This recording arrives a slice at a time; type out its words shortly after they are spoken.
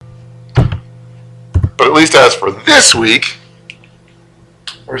But at least as for this week,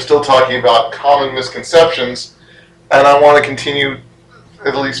 we're still talking about common misconceptions, and I want to continue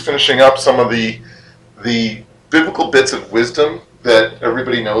at least finishing up some of the biblical bits of wisdom that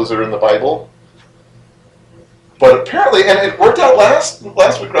everybody knows are in the Bible. But apparently, and it worked out last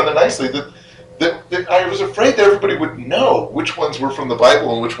week rather nicely, that I was afraid that everybody would know which ones were from the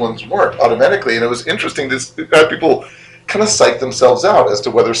Bible and which ones weren't automatically, and it was interesting to have people kind of psych themselves out as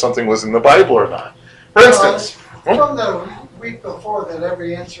to whether something was in the Bible or not. For instance, from the week before that,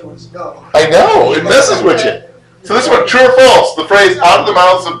 every answer was no. I know, it messes with you. So this one, true or false? The phrase "out of the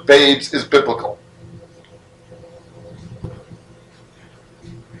mouths of babes" is biblical.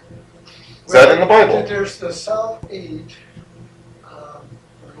 Is that in the Bible? There's the Psalm 8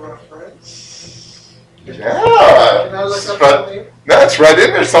 reference. Yeah. Can I look up Psalm 8? That's right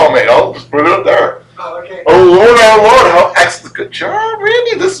in there, Psalm 8. I'll just put it up there. Oh, okay. Oh Lord, how excellent. Good job,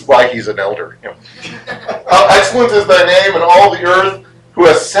 Randy. This is why he's an elder. How excellent is thy name in all the earth, who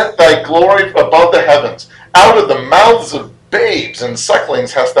has set thy glory above the heavens. Out of the mouths of babes and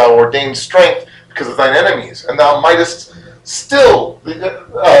sucklings hast thou ordained strength because of thine enemies, and thou mightest still the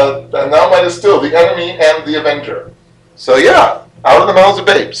enemy and the avenger. So yeah, out of the mouths of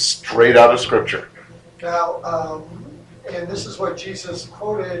babes, straight out of Scripture. Now, and this is what Jesus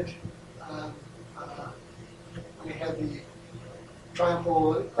quoted when he had the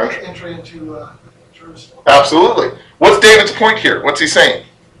triumphal entry into Jerusalem. Absolutely. What's David's point here? What's he saying?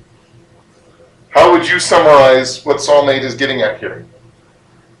 How would you summarize what Psalm 8 is getting at here?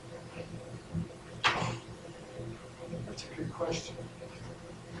 That's a good question.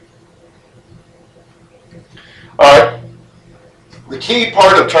 All right. The key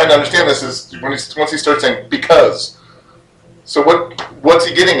part of trying to understand this is once he starts saying because. So what's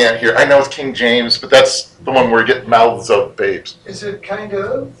he getting at here? I know it's King James, but that's the one where you get mouths of babes. Is it kind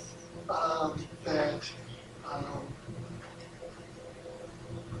of that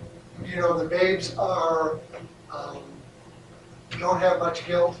the babes are don't have much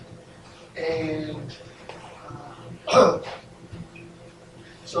guilt, and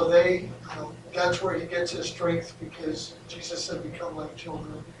so they that's where he gets his strength, because Jesus said become like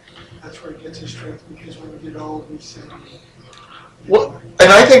children. That's where he gets his strength, because when we get old, we sin. Well,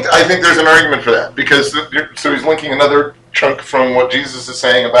 and I think there's an argument for that, because so he's linking another chunk from what Jesus is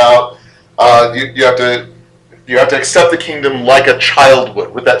saying about you have to accept the kingdom like a child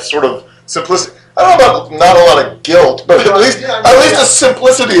would, with that sort of simplicity. I don't know about not a lot of guilt, but at least a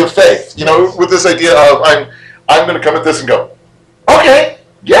simplicity of faith. With this idea of I'm going to come at this and go, okay,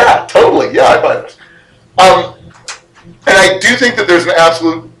 yeah, totally, yeah, I buy this. And I do think that there's an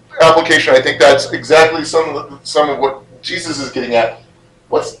absolute application. I think that's exactly some of what Jesus is getting at.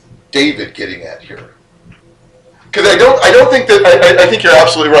 What's David getting at here? Because I don't think that I think you're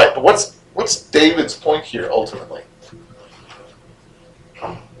absolutely right. But what's David's point here ultimately?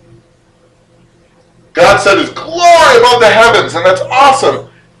 God set his glory above the heavens, and that's awesome.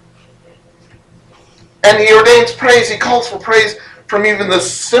 And he ordains praise. He calls for praise from even the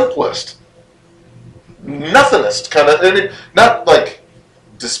simplest, nothingest kind of, not like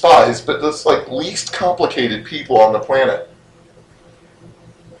despised, but this like least complicated people on the planet.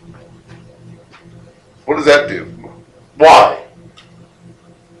 What does that do? Why?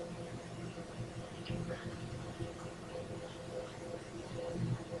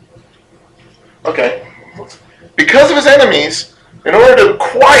 Okay. Because of his enemies, in order to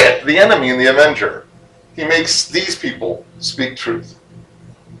quiet the enemy and the avenger, he makes these people speak truth.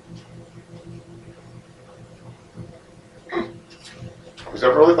 Who's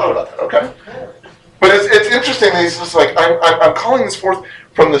ever really thought about that? Okay. But it's interesting that he's just like, I'm calling this forth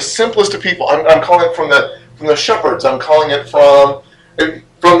from the simplest of people. I'm calling it from the shepherds. I'm calling it from the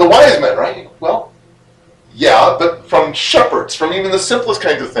wise men, right? Well, yeah, but from shepherds, from even the simplest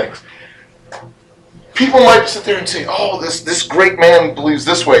kinds of things. People might sit there and say, oh, this great man believes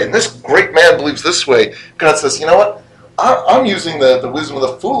this way, and this great man believes this way. God says, you know what? I'm using the wisdom of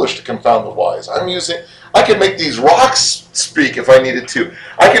the foolish to confound the wise. I can make these rocks speak if I needed to.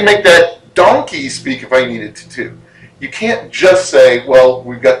 I can make that donkey speak if I needed to too. You can't just say, well,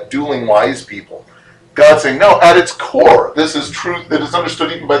 we've got dueling wise people. God's saying, no, at its core, this is truth that is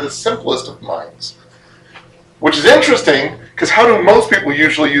understood even by the simplest of minds. Which is interesting, because how do most people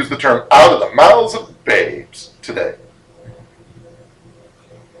usually use the term out of the mouths of babes today?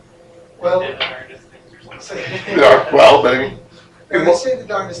 Well, But I mean... they say the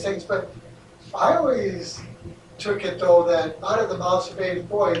darndest things, but I always took it, though, that out of the mouths of babes,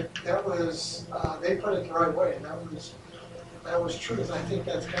 boy, that was, they put it the right way, and that was truth. I think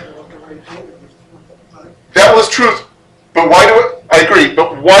that's kind of what the right David was doing. That was truth, but I agree,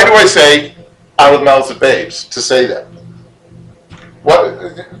 but why do I say out of the mouths of babes to say that. What?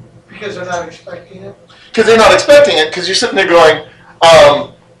 Because they're not expecting it? Because they're not expecting it, because you're sitting there going,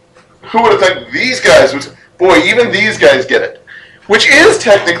 who would have thought these guys would, boy, even these guys get it. Which is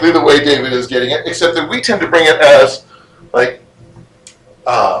technically the way David is getting it, except that we tend to bring it as, like,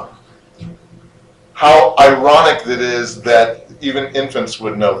 how ironic it is that even infants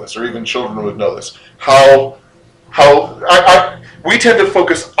would know this, or even children would know this. We tend to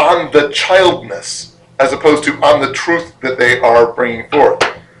focus on the childness as opposed to on the truth that they are bringing forth.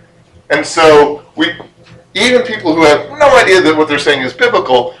 And so even people who have no idea that what they're saying is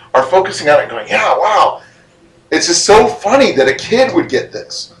biblical are focusing on it and going, yeah, wow, it's just so funny that a kid would get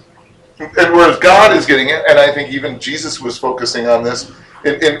this. And whereas God is getting it, and I think even Jesus was focusing on this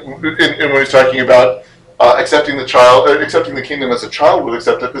in when he's talking about accepting the kingdom as a child would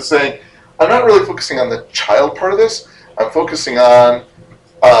accept it, is saying, I'm not really focusing on the child part of this. I'm focusing on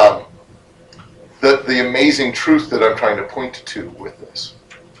the amazing truth that I'm trying to point to with this.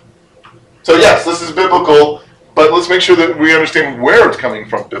 So yes, this is biblical, but let's make sure that we understand where it's coming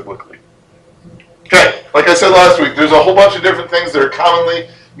from biblically. Okay, like I said last week, there's a whole bunch of different things that are commonly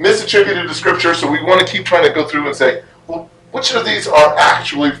misattributed to Scripture, so we want to keep trying to go through and say, well, which of these are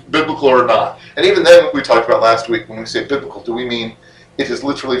actually biblical or not? And even then, we talked about last week, when we say biblical, do we mean it is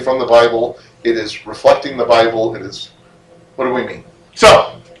literally from the Bible, it is reflecting the Bible, it is, what do we mean?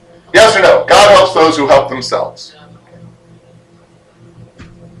 So, yes or no, God helps those who help themselves.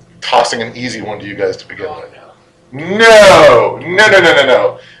 Tossing an easy one to you guys to begin with. No.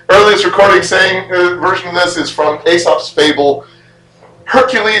 Earliest recording version of this is from Aesop's fable,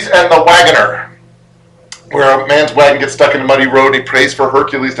 Hercules and the Wagoner, where a man's wagon gets stuck in a muddy road. He prays for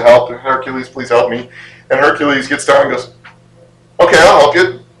Hercules to help. Hercules, please help me. And Hercules gets down and goes, okay, I'll help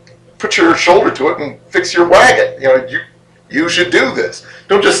you. Put your shoulder to it and fix your wagon. You should do this.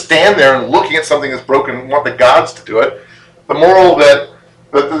 Don't just stand there and looking at something that's broken and want the gods to do it. The moral that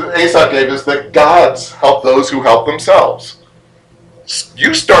Aesop gave is that gods help those who help themselves.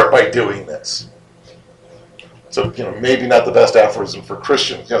 You start by doing this. So, maybe not the best aphorism for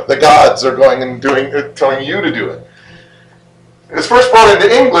Christians. The gods are going and telling you to do it. It's first brought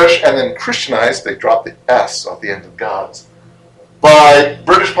into English and then Christianized. They dropped the S off the end of gods by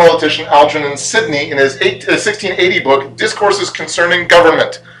British politician Algernon Sidney in his 1680 book, Discourses Concerning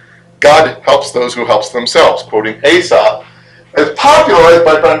Government. God helps those who helps themselves, quoting Aesop, as popularized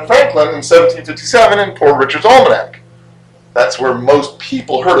by Ben Franklin in 1757 in Poor Richard's Almanac. That's where most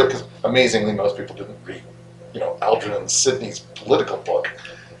people heard it, because amazingly most people didn't read, Algernon Sidney's political book.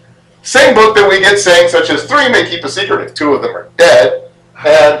 Same book that we get saying such as 3 may keep a secret if 2 of them are dead,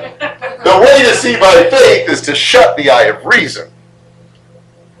 and the way to see by faith is to shut the eye of reason.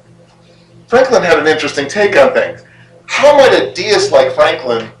 Franklin had an interesting take on things. How might a deist like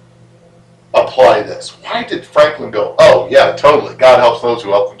Franklin apply this? Why did Franklin go, oh yeah, totally, God helps those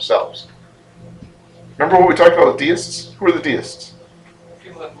who help themselves? Remember what we talked about with deists? Who are the deists?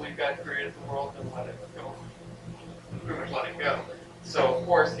 People that believe God created the world and let it go. Pretty much let it go. So of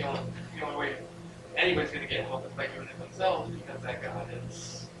course the only way anybody's going to get help is by doing it themselves, because that God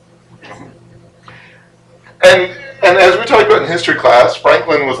is And as we talked about in history class,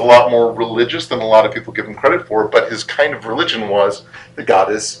 Franklin was a lot more religious than a lot of people give him credit for, but his kind of religion was that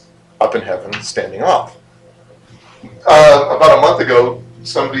God is up in heaven standing off. About a month ago,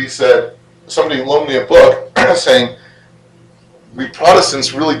 somebody loaned me a book saying, we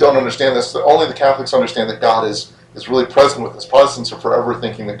Protestants really don't understand this, that only the Catholics understand that God is really present with us. Protestants are forever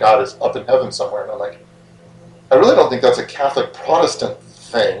thinking that God is up in heaven somewhere. And I'm like, I really don't think that's a Catholic Protestant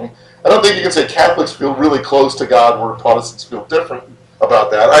thing. I don't think you can say Catholics feel really close to God where Protestants feel different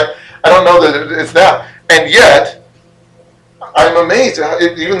about that. I don't know that it's that. And yet, I'm amazed.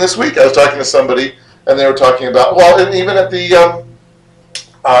 Even this week, I was talking to somebody, and they were talking about, and even at the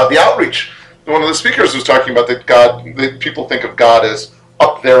outreach, one of the speakers was talking about that people think of God as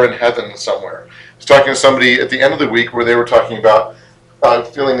up there in heaven somewhere. I was talking to somebody at the end of the week where they were talking about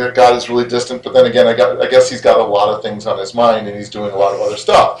feeling that God is really distant, but then again, I guess he's got a lot of things on his mind, and he's doing a lot of other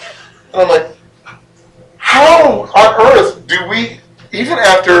stuff. And I'm like, how on earth do we, even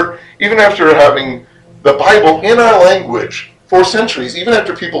after having the Bible in our language for centuries, even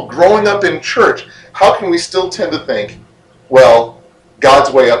after people growing up in church, how can we still tend to think, well,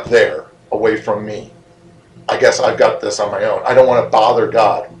 God's way up there, away from me. I guess I've got this on my own. I don't want to bother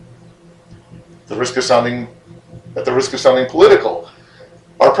God. At the risk of sounding political,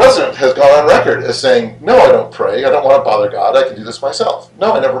 our president has gone on record as saying, no, I don't pray. I don't want to bother God. I can do this myself.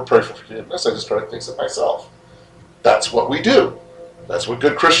 No, I never pray for forgiveness. I just try to fix it myself. That's what we do. That's what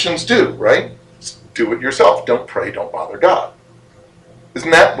good Christians do, right? Do it yourself. Don't pray. Don't bother God. Isn't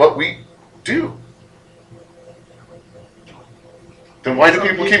that what we do. Then why do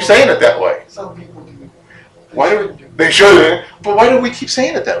people keep saying it that way? Some people do. Why do they should? But why do we keep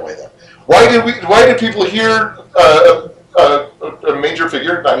saying it that way then? Why do people hear a major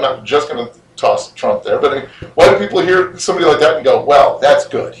figure? I'm not just going to toss Trump there, but I mean, why do people hear somebody like that and go, "Well, that's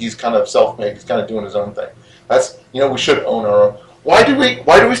good. He's kind of self-made. He's kind of doing his own thing." That's we should own our own. Why do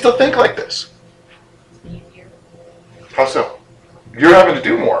we still think like this? How so? You're having to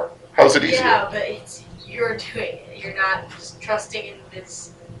do more. How's it easier? Yeah, but you're doing it. You're not just trusting in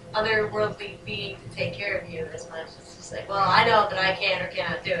this otherworldly being to take care of you as much. It's just like, well, I know that I can or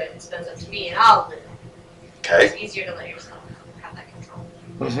cannot do it. It's been up to me, and I'll do it. Okay. It's easier to let yourself have that control.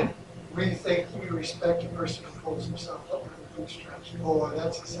 Mm-hmm. We think we respect a person who pulls himself up with the bootstraps. Oh,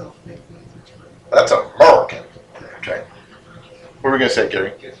 that's a self-made man. That's American. Okay. What were we going to say, Gary?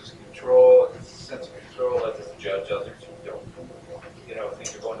 It gives us control, it's a sense of control, lets us judge others who don't,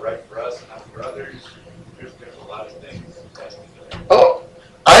 think are going right for us and not for others. There's a lot of things that we do. Oh,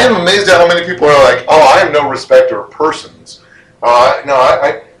 I am amazed at how many people are like, "Oh, I am no respecter of persons. No,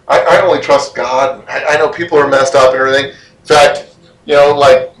 I only trust God. I know people are messed up and everything." In fact,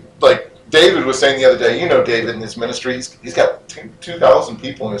 like David was saying the other day. David in his ministry, he's got 2,000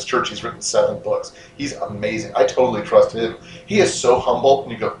 people in his church. He's written 7 books. He's amazing. I totally trust him. He is so humble,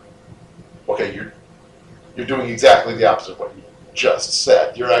 and you go, "Okay, you're doing exactly the opposite of what you just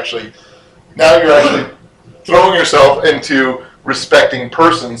said. You're actually throwing yourself into respecting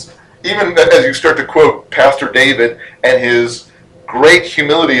persons, even as you start to quote Pastor David and his great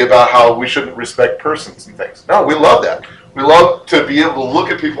humility about how we shouldn't respect persons and things. No, we love that. We love to be able to look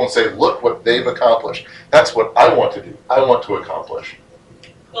at people and say, look what they've accomplished. That's what I want to do. I want to accomplish.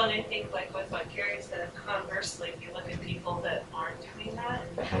 Well, and I think like with what Gary said, conversely, if you look at people that aren't doing that,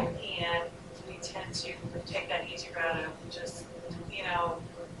 and we tend to take that easy route of just,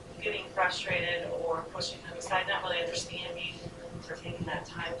 getting frustrated or pushing them aside, not really understanding or taking that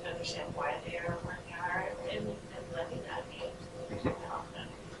time to understand why they are where they are, and letting that be.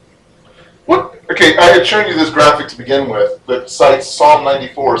 Okay, I had shown you this graphic to begin with that cites Psalm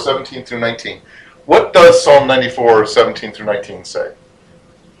 94, 17 through 19. What does Psalm 94, 17 through 19 say?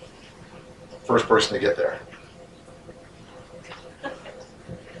 First person to get there.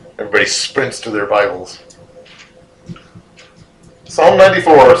 Everybody sprints to their Bibles. Psalm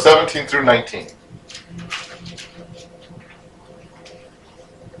 94, 17 through 19.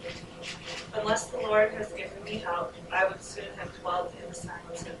 Unless the Lord has given me help, I would soon have dwelt in the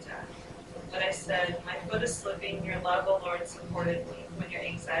silence of death. But I said, my foot is slipping, your love, O Lord, supported me. When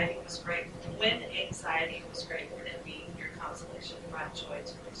anxiety was great within me, your consolation brought joy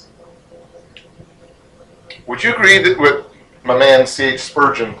to my soul. Would you agree that with my man C.H.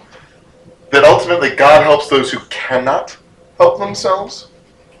 Spurgeon, that ultimately God helps those who cannot help themselves?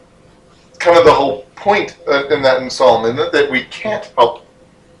 It's kind of the whole point in Psalm, isn't it? That we can't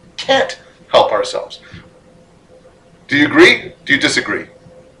help ourselves. Do you agree? Do you disagree?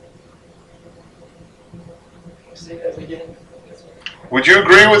 Say that again. Would you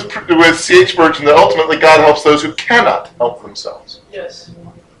agree with C.H. Spurgeon that ultimately God helps those who cannot help themselves? Yes.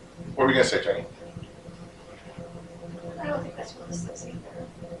 What were we going to say, Jenny? I don't think that's what this says either.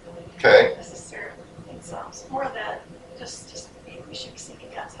 Okay. Necessarily. I think so. It's more that just maybe we should be seeking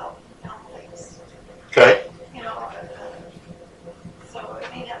God's help in our things. Okay. So it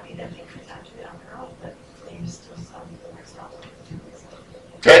may not be that they could not do it on their own, but they still some ourselves.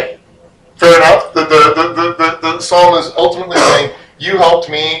 Okay. Fair enough. The psalm is ultimately saying, you helped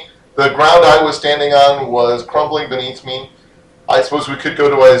me. The ground I was standing on was crumbling beneath me. I suppose we could go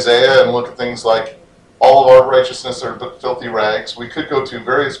to Isaiah and look at things like all of our righteousness are but filthy rags. We could go to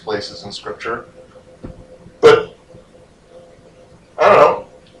various places in Scripture. But, I don't know.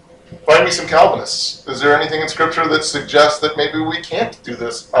 Find me some Calvinists. Is there anything in Scripture that suggests that maybe we can't do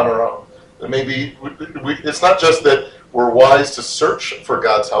this on our own? That maybe it's not just that we're wise to search for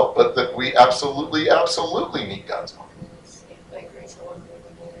God's help, but that we absolutely need God's help.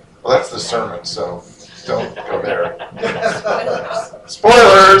 Well, that's the sermon, so don't go there.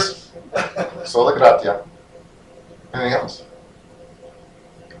 Spoilers! Solo gratia. Anything else?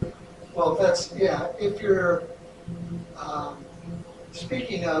 Well, if you're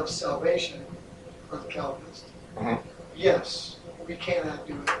speaking of salvation for the Calvinist, yes, we cannot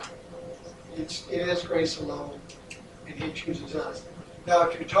do it. It is grace alone, and He chooses us. Now,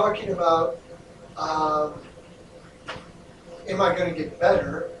 if you're talking about, am I going to get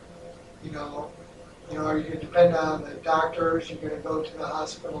better? Are you going to depend on the doctors? You're going to go to the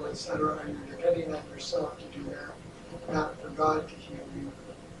hospital, etc. Are you depending on yourself to do that, not for God to heal you?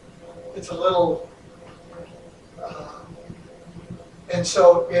 It's a little And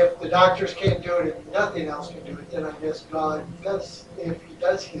so if the doctors can't do it and nothing else can do it, then I guess God does, if he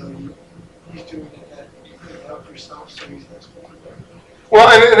does heal you, he's doing it that you can help yourself, so he's not supposed to do it. Well,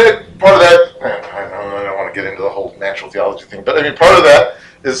 and part of that, I don't want to get into the whole natural theology thing, but I mean, part of that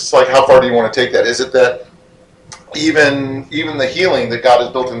is like, how far do you want to take that? Is it that even the healing that God has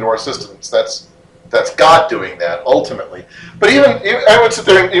built into our systems, that's God doing that ultimately? But even I would sit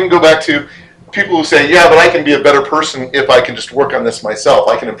there and even go back to people who say, yeah, but I can be a better person if I can just work on this myself.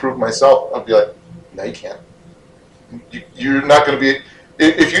 I can improve myself. I'll be like, no, you can't. You're not going to be.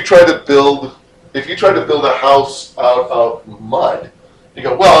 If you try to build a house out of mud, you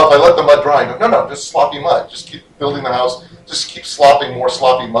go, well, if I let the mud dry, no, just sloppy mud. Just keep building the house. Just keep slopping more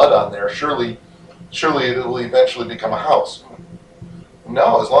sloppy mud on there. Surely it will eventually become a house.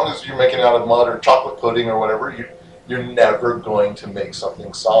 No, as long as you're making it out of mud or chocolate pudding or whatever, you're never going to make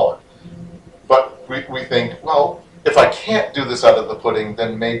something solid. But we think, well, if I can't do this out of the pudding,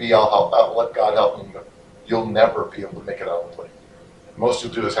 then maybe I'll let God help me. But you'll never be able to make it out of the pudding. Most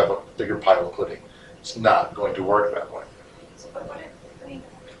you'll do is have a bigger pile of pudding. It's not going to work that way. So, but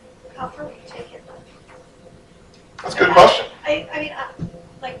how far do you take it? That's a good question.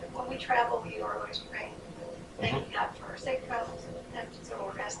 Like when we travel, we are always praying, thanking God for safe travels, and so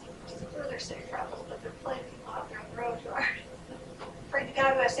we're asking for further safe travels, but there are plenty of people out there on the road who are praying to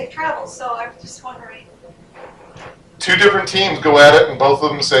God who has safe travels, so I'm just wondering. Two different teams go at it, and both of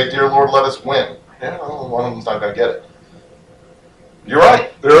them say, "Dear Lord, let us win." Yeah, well, one of them's not going to get it. You're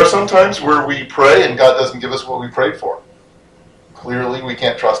right. There are some times where we pray and God doesn't give us what we prayed for. Clearly, we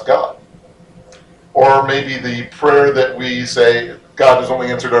can't trust God. Or maybe the prayer that we say, God has only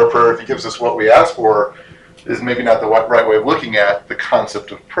answered our prayer if he gives us what we ask for, is maybe not the right way of looking at the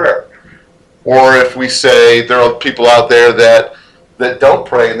concept of prayer. Or if we say there are people out there that don't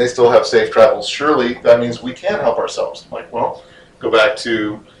pray and they still have safe travels, surely that means we can help ourselves. Like, well, go back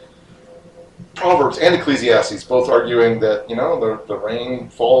to Proverbs and Ecclesiastes, both arguing that, the rain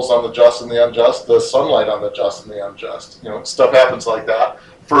falls on the just and the unjust, the sunlight on the just and the unjust. Stuff happens like that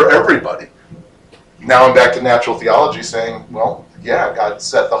for everybody. Now I'm back to natural theology saying, well, yeah, God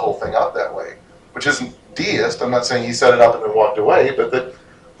set the whole thing up that way, which isn't deist. I'm not saying he set it up and then walked away, but that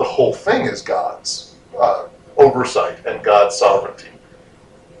the whole thing is God's oversight and God's sovereignty.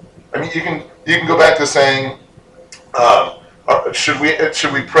 I mean, you can go back to saying, should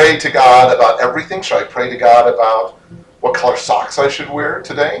we pray to God about everything? Should I pray to God about what color socks I should wear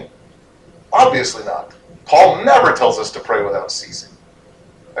today? Obviously not. Paul never tells us to pray without ceasing.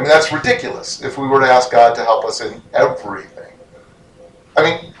 I mean, that's ridiculous if we were to ask God to help us in everything. I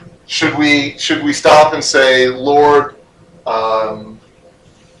mean, should we stop and say, Lord,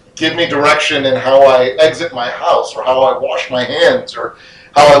 give me direction in how I exit my house, or how I wash my hands, or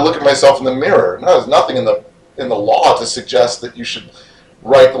how I look at myself in the mirror? No, there's nothing in the law to suggest that you should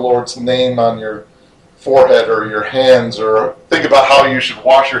write the Lord's name on your forehead or your hands, or think about how you should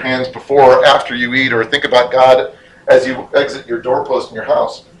wash your hands before or after you eat, or think about God as you exit your doorpost in your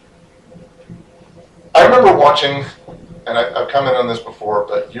house. I remember watching, and I've commented on this before,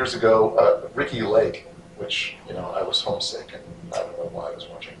 but years ago, Ricky Lake, which, I was homesick, and I don't know why I was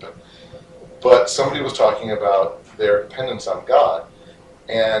watching, but somebody was talking about their dependence on God,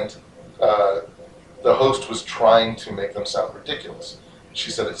 and the host was trying to make them sound ridiculous.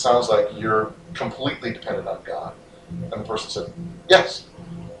 She said, it sounds like you're completely dependent on God. And the person said, yes.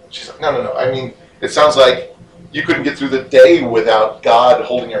 She said, no. I mean, it sounds like you couldn't get through the day without God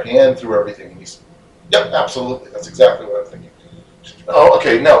holding your hand through everything. And he said, yep, absolutely. That's exactly what I'm thinking. Oh,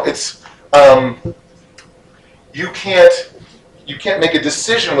 okay, no, it's, you can't make a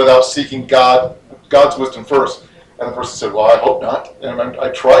decision without seeking God's wisdom first. And the person said, well, I hope not. And I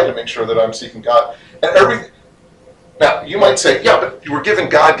try to make sure that I'm seeking God. And now, you might say, yeah, but we're given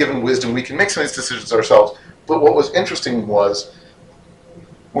God-given wisdom. We can make some of these decisions ourselves. But what was interesting was,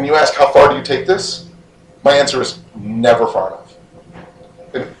 when you ask, how far do you take this? My answer is never far enough.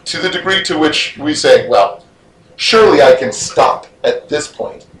 And to the degree to which we say, well, surely I can stop at this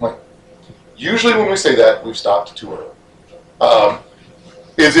point. Usually when we say that, we've stopped too early.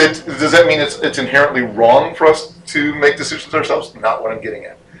 Does that mean it's inherently wrong for us to make decisions ourselves? Not what I'm getting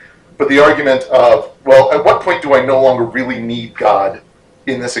at. But the argument of, well, at what point do I no longer really need God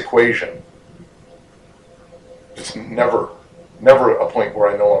in this equation? It's never a point where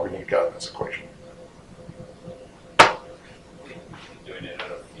I no longer need God in this equation. Doing it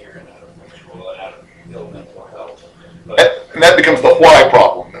out of fear and out of control and out of ill mental health. And that becomes the why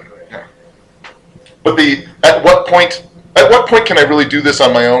problem. Yeah. But at what point can I really do this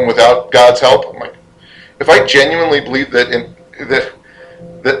on my own without God's help? I'm like, if I genuinely believe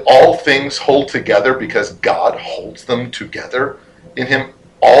that all things hold together because God holds them together, in him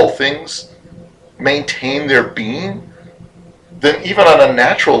all things maintain their being, then even on a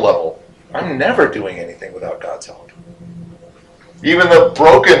natural level, I'm never doing anything without God's help. Even the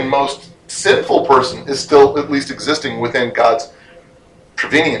broken, most sinful person is still at least existing within God's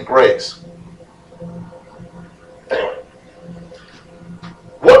prevenient grace. Anyway,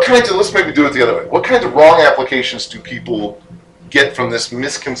 let's maybe do it the other way. What kinds of wrong applications do people get from this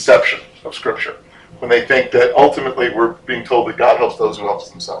misconception of Scripture when they think that ultimately we're being told that God helps those who help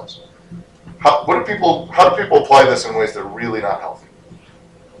themselves? How do people apply this in ways that are really not healthy?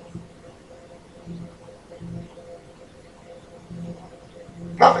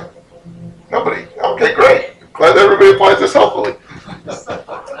 Nothing. Nobody. Okay, great. Glad that everybody applies this healthily.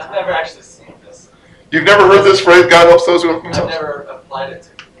 I've never actually seen this. You've never heard this phrase, God helps those who help I've themselves? never applied it to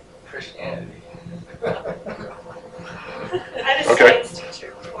Christianity. I had a Okay. science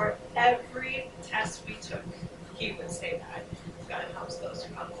teacher before every test we took, he would say that God helps those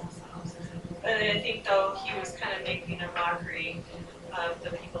who help themselves. But I think though he was kind of making a mockery of the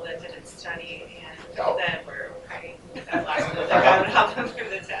people that didn't study and Oh. that were praying that last minute that God would help them through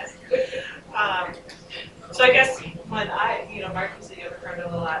the test. So I guess when Mark said you've heard it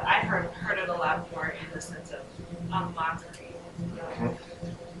a lot, I heard it a lot more in the sense of a mockery.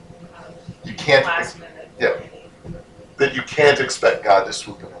 You can't, Last minute. yeah. that you can't expect God to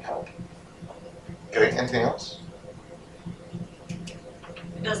swoop in and help. Okay, anything else?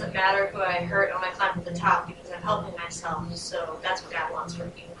 It doesn't matter who I hurt when I climb to the top because I'm helping myself, so that's what God wants from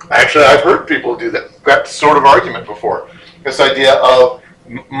me. Actually, I've heard people do that sort of argument before. This idea of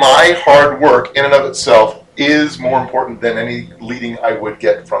my hard work in and of itself is more important than any leading I would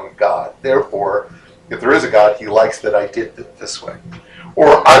get from God. Therefore, if there is a God, he likes that I did it this way.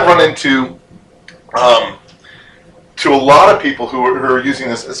 Or I've run into to a lot of people who are using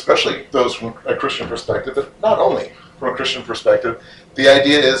this, especially those from a Christian perspective, but not only from a Christian perspective. The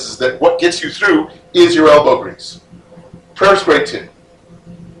idea is that what gets you through is your elbow grease. Prayer's great too,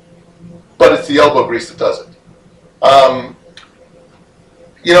 but it's the elbow grease that does it.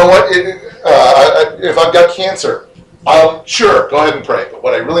 You know what? If I've got cancer, sure, go ahead and pray. But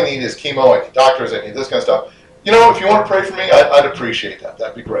what I really need is chemo. I need doctors. I need this kind of stuff. You know, if you want to pray for me, I'd appreciate that.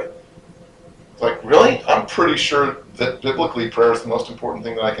 That'd be great. It's like, really? I'm pretty sure that biblically prayer is the most important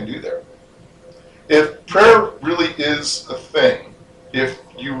thing that I can do there. If prayer really is a thing, if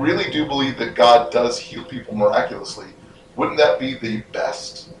you really do believe that God does heal people miraculously, wouldn't that be the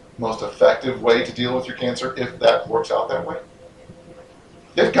best, most effective way to deal with your cancer if that works out that way?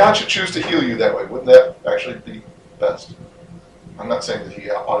 If God should choose to heal you that way, wouldn't that actually be best? I'm not saying that he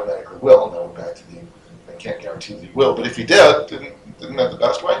automatically will. No, back to I can't guarantee that he will. But if he did, isn't that the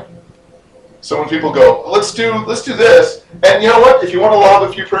best way? So when people go, let's do this, and you know what? If you want to lob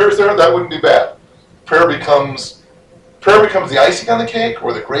a few prayers there, that wouldn't be bad. Prayer becomes the icing on the cake,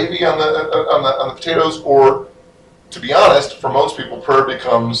 or the gravy on the potatoes, or, to be honest, for most people, prayer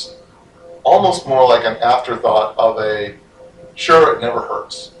becomes almost more like an afterthought of a, sure, it never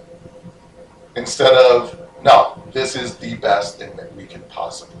hurts. Instead of, no, this is the best thing that we can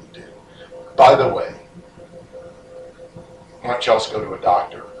possibly do. By the way, why don't you also go to a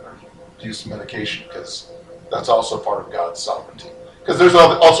doctor or use some medication, because that's also part of God's sovereignty. Because there's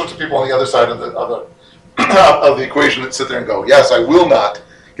all sorts of people on the other side of the equation that sit there and go, yes, I will not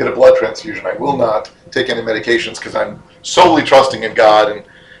get a blood transfusion. I will not take any medications because I'm solely trusting in God. And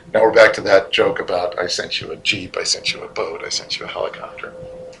now we're back to that joke about I sent you a Jeep, I sent you a boat, I sent you a helicopter.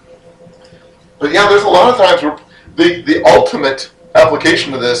 But yeah, there's a lot of times where the ultimate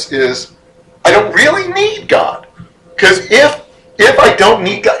application of this is I don't really need God. Because if I don't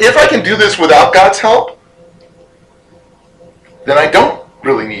need God, if I can do this without God's help, then I don't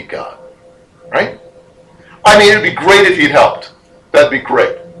really need God. Right? I mean, it'd be great if he'd helped. That'd be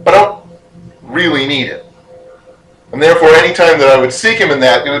great. But I don't really need it. And therefore, any time that I would seek him in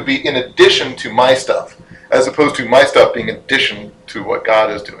that, it would be in addition to my stuff, as opposed to my stuff being in addition to what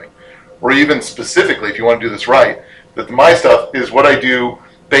God is doing. Or even specifically, if you want to do this right, that my stuff is what I do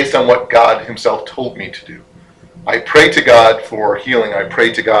based on what God himself told me to do. I pray to God for healing. I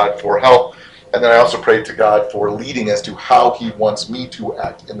pray to God for help. And then I also pray to God for leading as to how he wants me to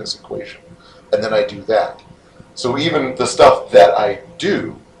act in this equation. And then I do that. So even the stuff that I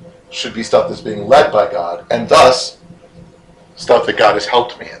do should be stuff that's being led by God, and thus stuff that God has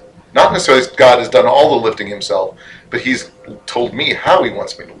helped me in. Not necessarily God has done all the lifting himself, but he's told me how he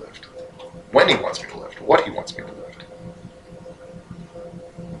wants me to lift, when he wants me to lift, what he wants me to lift.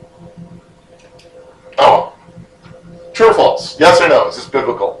 Oh, true or false? Yes or no? Is this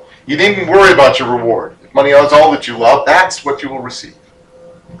biblical? You needn't worry about your reward. If money is all that you love, that's what you will receive.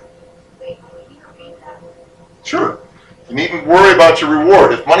 Wait, can you repeat that? Sure. You needn't worry about your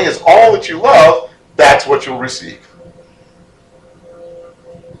reward. If money is all that you love, that's what you'll receive.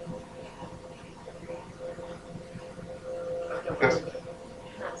 Yes,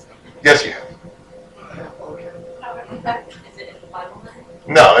 yes you have. Okay. Is it in the Bible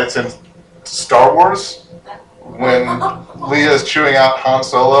then? No, it's in Star Wars when Leah's chewing out Han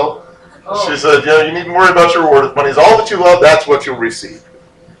Solo. She said, you needn't worry about your reward. If money is all that you love, that's what you'll receive.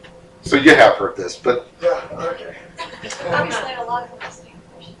 So you have heard this, but Yeah, okay. Obviously, a lot of us think.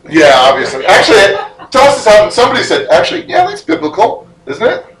 yeah, obviously. Actually, toss this out, and somebody said, actually, yeah, that's biblical, isn't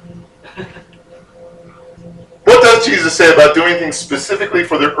it? What does Jesus say about doing things specifically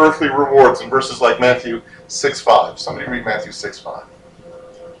for their earthly rewards in verses like Matthew 6:5? Somebody read Matthew 6:5.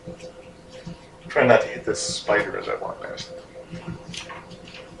 Try not to hit this spider as I walk past.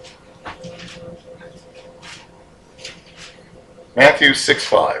 Matthew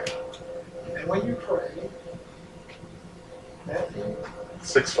 6:5. And when you pray, Matthew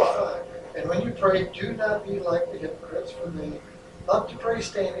 6:5. And when you pray, do not be like the hypocrites, for they love to pray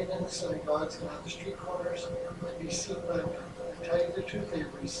standing in the synagogues and on the street corners and be seen by men. I tell you the truth, they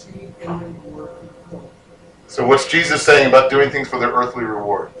receive a reward from God. So what's Jesus saying about doing things for their earthly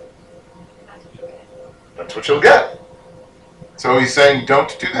reward? That's what you'll get. So he's saying,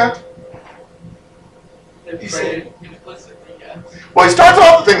 don't do that? They He pray implicitly, yes. Well, he starts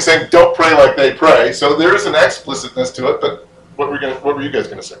off the thing saying, don't pray like they pray. So there is an explicitness to it, but what were you guys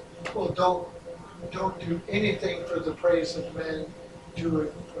going to say? Well, don't do anything for the praise of men, do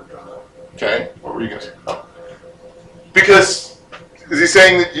it for God. Okay, what were you going to say? Oh. Because, is he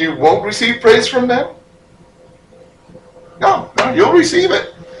saying that you won't receive praise from men? No, you'll receive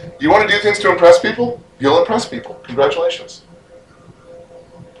it. You want to do things to impress people? You'll impress people. Congratulations.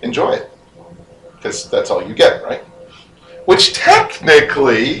 Enjoy it. Because that's all you get, right? Which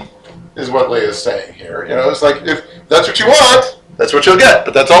technically is what Leah's saying here. You know, it's like, if that's what you want, that's what you'll get.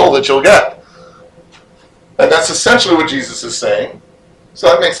 But that's all that you'll get. And that's essentially what Jesus is saying. So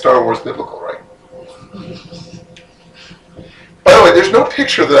that makes Star Wars biblical, right? By the way, there's no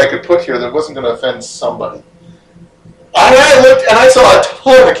picture that I could put here that wasn't going to offend somebody. I looked and I saw a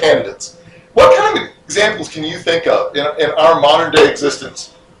ton of candidates. What kind of examples can you think of in our modern day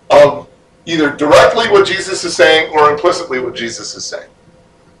existence of either directly what Jesus is saying or implicitly what Jesus is saying?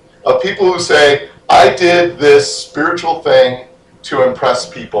 Of people who say, I did this spiritual thing to impress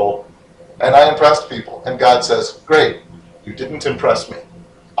people, and I impressed people. And God says, great, you didn't impress me.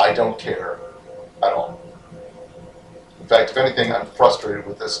 I don't care at all. In fact, if anything, I'm frustrated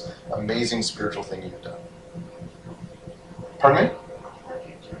with this amazing spiritual thing you've done. Pardon me?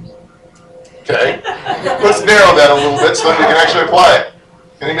 Okay. Let's narrow that a little bit so that we can actually apply it.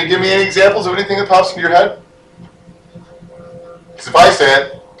 Can anybody give me any examples of anything that pops into your head? Because if I say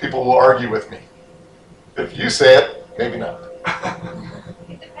it, people will argue with me. If you say it, maybe not.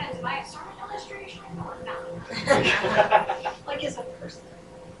 It depends, am I a sermon illustration or not? Like as a person.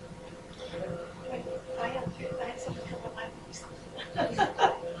 I had something come up my mind.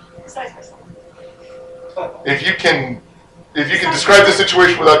 Besides myself. If you can describe the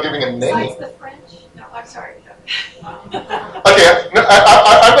situation without giving a name. Besides the French? No, I'm sorry. Okay, no,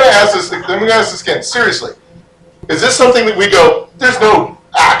 I'm going to ask this. I'm going to ask this again. Seriously, is this something that we go? There's no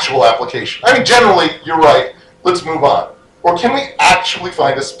actual application. I mean, generally, you're right. Let's move on. Or can we actually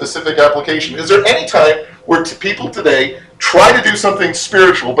find a specific application? Is there any time where people today try to do something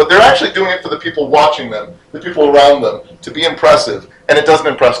spiritual, but they're actually doing it for the people watching them, the people around them, to be impressive, and it doesn't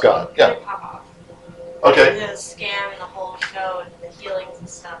impress God? Yeah. Okay. The scam and the whole show and the healings and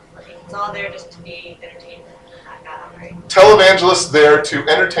stuff. Like, it's all there just to be entertainment. Not God honoring. Televangelists there to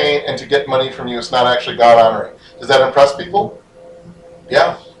entertain and to get money from you. It's not actually God honoring. Does that impress people?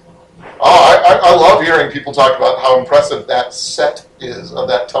 Yeah. Oh, I love hearing people talk about how impressive that set is of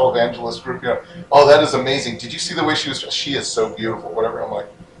that televangelist group. You know, oh, that is amazing. Did you see the way she was? She is so beautiful. Whatever. I'm like,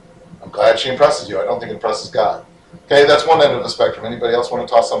 I'm glad she impresses you. I don't think it impresses God. Okay, that's one end of the spectrum. Anybody else want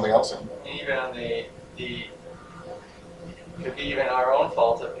to toss something else in? Even on the could be even our own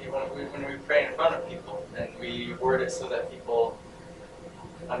fault of when we pray in front of people and we word it so that people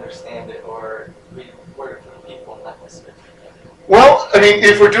understand it, or we word it for the people, not necessarily. Well, I mean,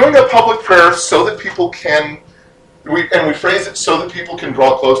 if we're doing a public prayer so that people can, we phrase it so that people can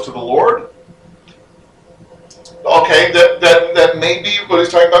draw close to the Lord. Okay, that may be what he's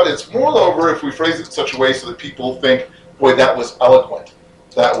talking about. It's moreover if we phrase it in such a way so that people think, boy, that was eloquent.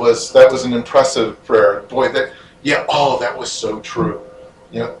 That was an impressive prayer. Boy, that was so true.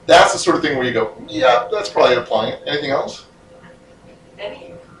 You know, that's the sort of thing where you go, yeah, that's probably applying it. Anything else?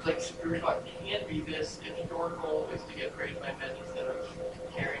 Any, like, spiritual life can be this if your goal is to get praised by men instead of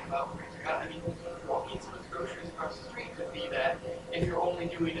caring about praise God. I mean, walking someone's groceries across the street could be that if you're only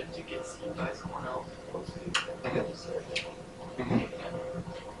doing it to get seen by someone else.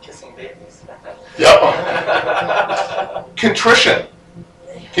 Kissing babies. Yep. Contrition.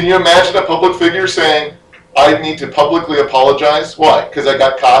 Can you imagine a public figure saying, I need to publicly apologize? Why? Because I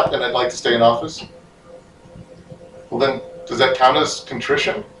got caught and I'd like to stay in office? Well then, does that count as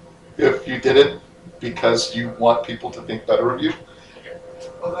contrition? If you did it because you want people to think better of you?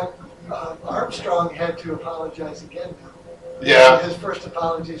 Well, Armstrong had to apologize again now. Yeah. His first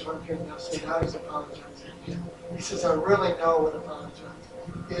apologies weren't good enough, so now he's apologizing again. He says, I really know what apologize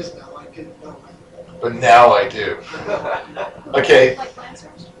is now, I didn't know it. But now I do. Okay, Like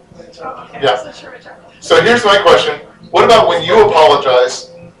Lancers? That's Oh, all. okay, Yeah. I wasn't sure which one. so here's my question. What about when you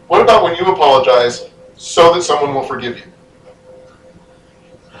apologize? What about when you apologize so that someone will forgive you?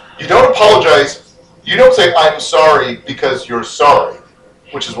 You don't apologize. You don't say, I'm sorry because you're sorry,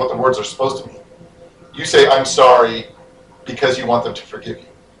 which is what the words are supposed to mean. You say, I'm sorry because you want them to forgive you.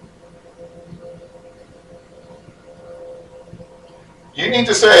 You need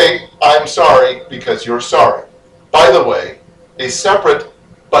to say, I'm sorry because you're sorry. By the way, a separate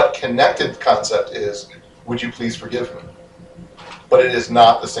but connected concept is, would you please forgive me? But it is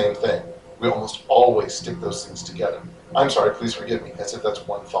not the same thing. We almost always stick those things together. I'm sorry, please forgive me, as if that's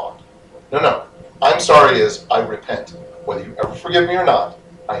one thought. No. I'm sorry is, I repent. Whether you ever forgive me or not,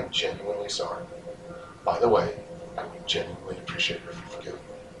 I am genuinely sorry. By the way, I would genuinely appreciate it if you forgive me.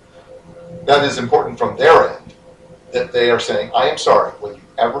 That is important from their end, that they are saying, I am sorry, whether you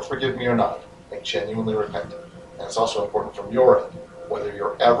ever forgive me or not, I genuinely repent. And it's also important from your end, whether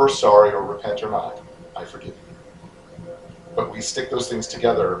you're ever sorry or repent or not, I forgive you. But we stick those things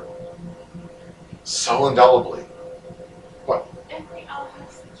together so indelibly. What? And we all have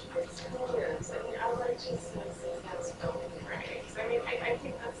such mixed motives. I mean, our righteousness is not spelled with praise. I mean, I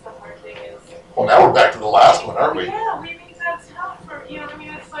think that's the hard thing is. Well, now we're back to the last one, aren't we? Yeah, maybe that's tough for, you know what I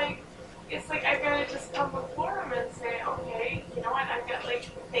mean? It's like I've got to just come before him and say, okay, you know what, I've got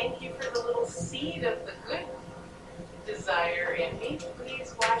thank you for the little seed of the good desire in me.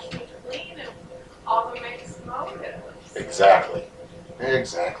 Please wash me clean of all the mixed motives. Exactly.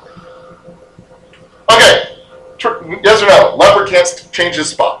 Okay. Yes or no? Leopard can't change his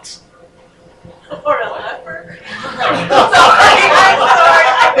spots. Or a leper. I'm sorry.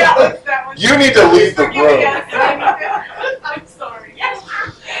 That was You need to leave the Forgive me, room. yes, I need to- I'm sorry. Yes.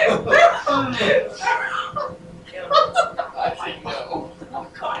 I think no.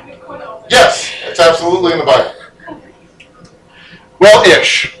 Yes, it's absolutely in the Bible. Well,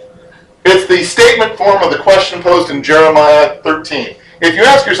 ish. It's the statement form of the question posed in Jeremiah 13. If you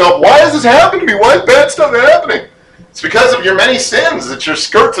ask yourself, why has this happened to me? Why is bad stuff happening? It's because of your many sins, that your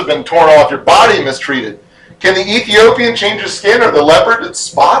skirts have been torn off, your body mistreated. Can the Ethiopian change his skin or the leopard its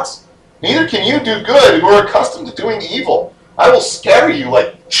spots? Neither can you do good who are accustomed to doing evil. I will scatter you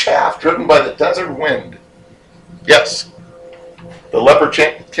like chaff driven by the desert wind. Yes, the leopard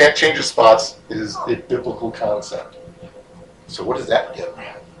can't change his spots is a biblical concept. So what does that get me?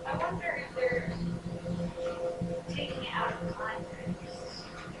 I wonder if they're taking it out of context.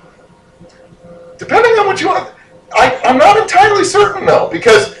 Depending on what you want. I'm not entirely certain though,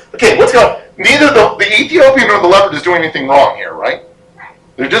 because, okay, what's going on? Neither the Ethiopian nor the leopard is doing anything wrong here, right?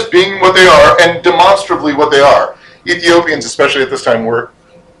 They're just being what they are and demonstrably what they are. Ethiopians, especially at this time, were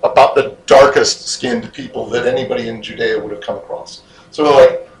about the darkest skinned people that anybody in Judea would have come across. So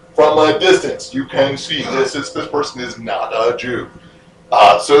like, from a distance, you can see this person is not a Jew.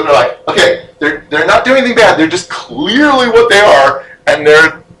 So they're like, okay, they're not doing anything bad. They're just clearly what they are, and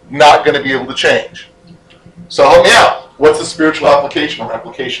they're not going to be able to change. So help me out. What's the spiritual application or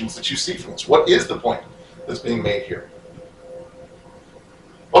applications that you see from this? What is the point that's being made here?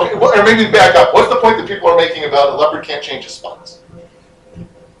 Okay, well, or maybe back up. What's the point that people are making about a leopard can't change his spots?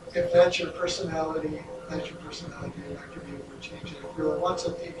 If that's your personality, you're not going to be able to change it. If you're once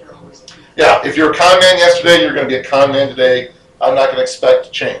a thief, you're always a thief. Yeah, if you're a con man yesterday, you're going to be a con man today. I'm not going to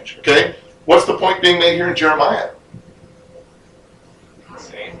expect change. Okay? What's the point being made here in Jeremiah?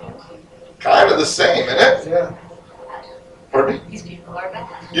 Same. Kind of the same, isn't it? Yeah. Pardon me? These people are bad.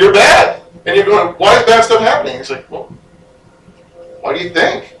 You're bad. And you're going, why is bad stuff happening? It's like, well, why do you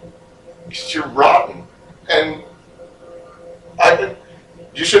think? Because you're rotten. And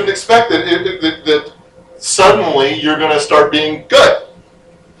you shouldn't expect that suddenly you're going to start being good.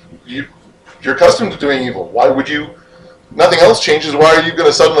 You're accustomed to doing evil. Why would you? Nothing else changes. Why are you going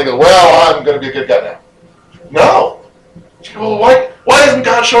to suddenly go, well, I'm going to be a good guy now? No. Well, why isn't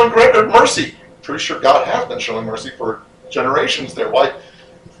God showing great mercy? Pretty sure God has been showing mercy for generations there. Why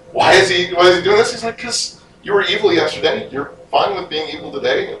is he doing this? He's like, because you were evil yesterday. You're fine with being evil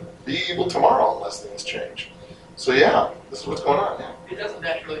today. And be evil tomorrow unless things change. So yeah, this is what's going on. Yeah. It doesn't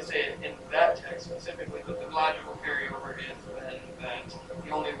naturally say it in that text specifically, but the logical carryover is then that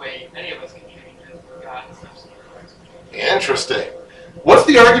the only way any of us can change is for God to substitute Christ. Interesting. What's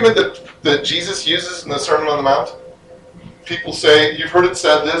the argument that Jesus uses in the Sermon on the Mount? People say, you've heard it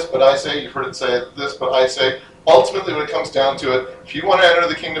said this, but I say, you've heard it said this, but I say. Ultimately, when it comes down to it, if you want to enter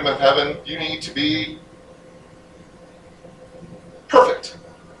the kingdom of heaven, you need to be perfect.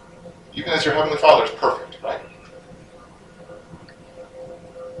 Even as your heavenly Father is perfect, right?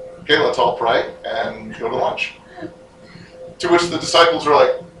 Okay, let's all pray and go to lunch. To which the disciples are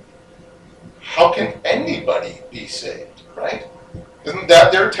like, how can anybody be saved, right? Isn't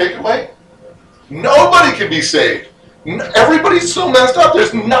that their takeaway? Nobody can be saved. Everybody's so messed up,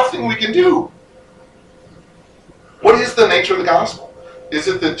 there's nothing we can do. What is the nature of the gospel? Is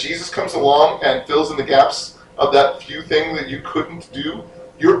it that Jesus comes along and fills in the gaps of that few thing that you couldn't do?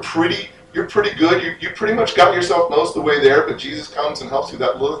 You're pretty good. You pretty much got yourself most of the way there, but Jesus comes and helps you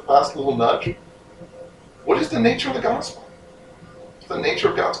that last little nudge. What is the nature of the gospel? It's the nature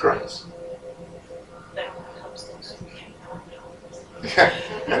of God's grace. Yeah.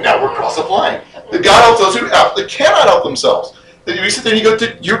 And now we're cross applying. That God helps those who cannot help themselves. That you sit there and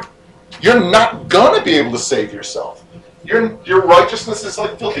you go, you're not gonna be able to save yourself. Your righteousness is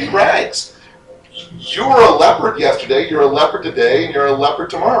like filthy rags. You were a leopard yesterday, you're a leopard today, and you're a leopard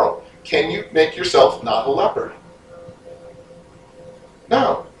tomorrow. Can you make yourself not a leopard?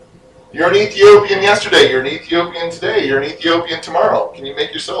 No. You're an Ethiopian yesterday, you're an Ethiopian today, you're an Ethiopian tomorrow. Can you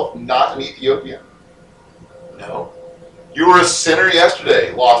make yourself not an Ethiopian? No. You were a sinner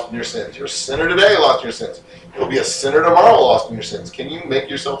yesterday, lost in your sins. You're a sinner today, lost in your sins. You'll be a sinner tomorrow, lost in your sins. Can you make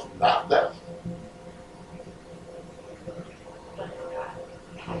yourself not that?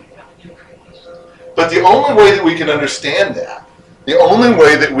 But the only way that we can understand that, the only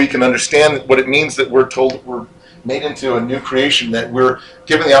way that we can understand what it means that we're told that we're made into a new creation, that we're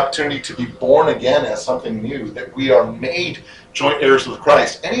given the opportunity to be born again as something new, that we are made joint heirs with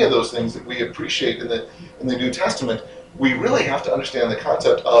Christ, any of those things that we appreciate in the New Testament, we really have to understand the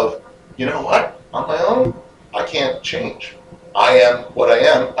concept of, you know what, on my own, I can't change. I am what I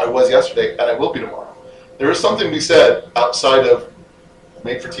am, I was yesterday, and I will be tomorrow. There is something to be said outside of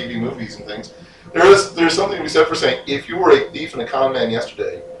made-for-TV movies and things. There's something to be said for saying, if you were a thief and a con man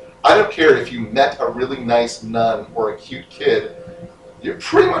yesterday, I don't care if you met a really nice nun or a cute kid, you're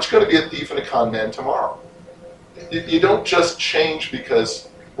pretty much going to be a thief and a con man tomorrow. You don't just change because,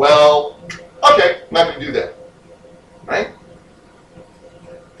 well, okay, I'm not going to do that. Right?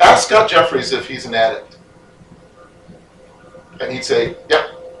 Ask Scott Jeffries if he's an addict. And he'd say, yep,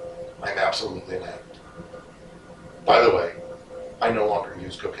 I'm absolutely an addict. By the way, I no longer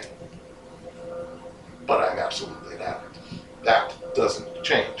use cocaine. But I'm absolutely an addict. That doesn't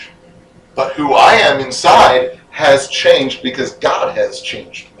change. But who I am inside has changed because God has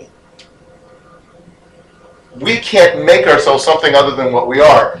changed me. We can't make ourselves something other than what we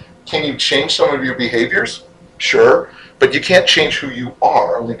are. Can you change some of your behaviors? Sure. But you can't change who you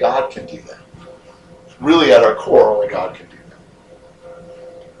are. Only God can do that. Really, at our core, only God can do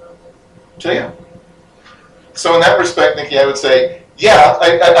that. So, yeah. So in that respect, Nikki, I would say, yeah,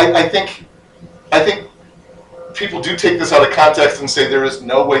 I think people do take this out of context and say there is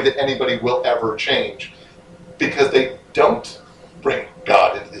no way that anybody will ever change because they don't bring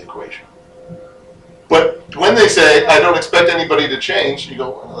God into the equation. But when they say, I don't expect anybody to change, you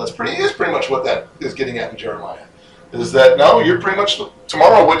go, well, that's pretty much what that is getting at in Jeremiah. Is that, no, you're pretty much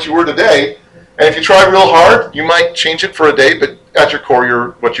tomorrow what you were today, and if you try real hard, you might change it for a day, but at your core,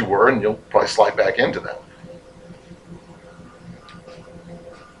 you're what you were, and you'll probably slide back into that.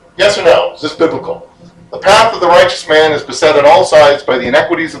 Yes or no? Is this biblical? The path of the righteous man is beset on all sides by the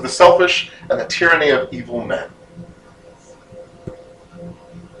inequities of the selfish and the tyranny of evil men.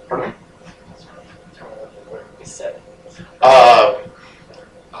 Pardon me?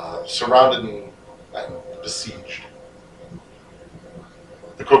 Surrounded and besieged.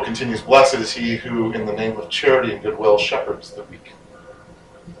 The quote continues, blessed is he who in the name of charity and goodwill shepherds the weak.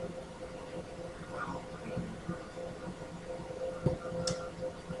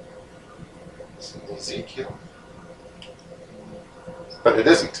 It's in Ezekiel. But it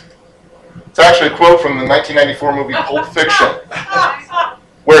isn't. It's actually a quote from the 1994 movie Pulp Fiction,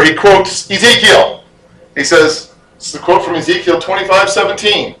 where he quotes Ezekiel. He says, this is a quote from Ezekiel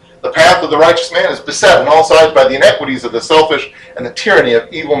 25:17. The path of the righteous man is beset on all sides by the inequities of the selfish and the tyranny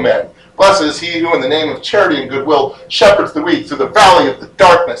of evil men. Blessed is he who in the name of charity and goodwill shepherds the weak through the valley of the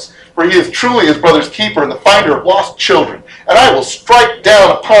darkness, For he is truly his brother's keeper and the finder of lost children. And I will strike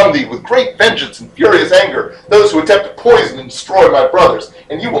down upon thee with great vengeance and furious anger those who attempt to poison and destroy my brothers.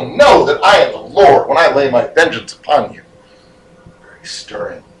 And you will know that I am the Lord when I lay my vengeance upon you. Very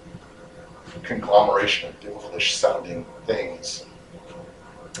stirring conglomeration of devilish sounding things.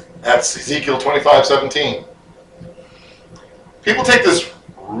 That's Ezekiel 25:17. People take this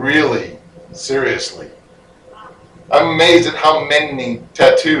really seriously. I'm amazed at how many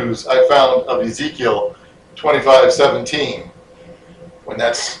tattoos I found of Ezekiel 25:17 when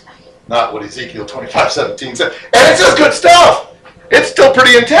that's not what Ezekiel 25:17 said. And it says good stuff. It's still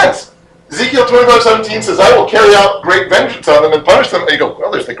pretty intense. Ezekiel 25:17 says, I will carry out great vengeance on them and punish them. And you go,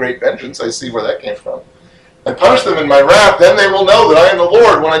 well, there's the great vengeance. I see where that came from. And punish them in my wrath. Then they will know that I am the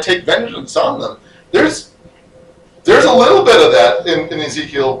Lord when I take vengeance on them. There's a little bit of that in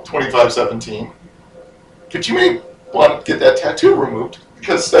Ezekiel 25:17. But you may want to get that tattoo removed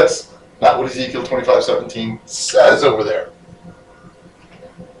because that's not what Ezekiel 25:17 says over there.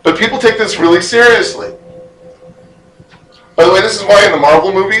 But people take this really seriously. By the way, this is why in the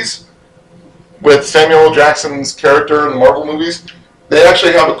Marvel movies, with Samuel L. Jackson's character in the Marvel movies, they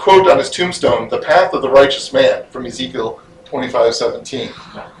actually have a quote on his tombstone, the path of the righteous man, from Ezekiel 25:17.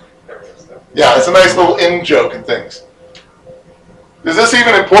 Yeah, it's a nice little in-joke and things. Is this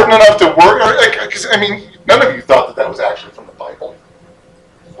even important enough to work? Because, I mean, none of you thought that that was actually from the Bible.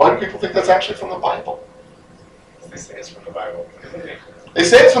 Why do people think that's actually from the Bible? They say it's from the Bible. They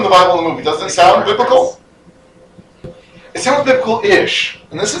say it's from the Bible in the movie. Doesn't it sound biblical? It sounds biblical-ish.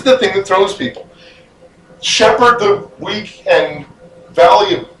 And this is the thing that throws people. Shepherd the weak and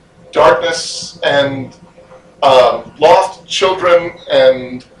valley of darkness and lost children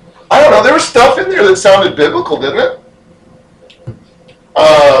and I don't know, there was stuff in there that sounded biblical, didn't it?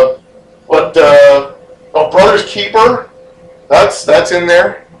 Brother's keeper, that's in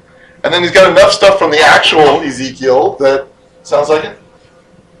there. And then he's got enough stuff from the actual Ezekiel that sounds like it.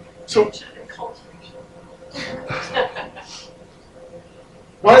 So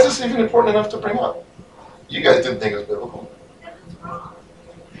why is this even important enough to bring up? You guys didn't think it was biblical.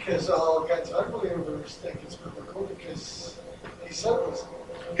 Because all kinds of unbelievers think it's biblical because he said it was.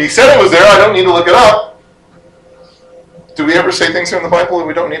 He said it was there, I don't need to look it up. Do we ever say things here in the Bible that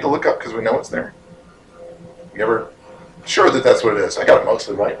we don't need to look up because we know it's there? You ever sure that that's what it is? I got it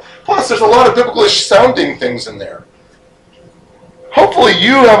mostly right. Plus, there's a lot of biblical-ish sounding things in there. Hopefully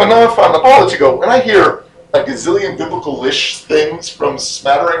you have enough on the ball that you go, when I hear a gazillion biblical-ish things from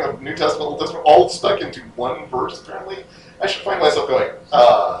smattering of New Testament, Old Testament, all stuck into one verse, apparently, I should find myself going,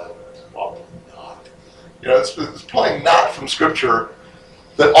 probably not. You know, it's probably not from Scripture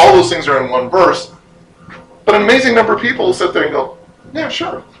that all those things are in one verse. But an amazing number of people will sit there and go, yeah,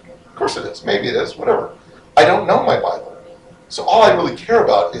 sure, of course it is, maybe it is, whatever. I don't know my Bible. So all I really care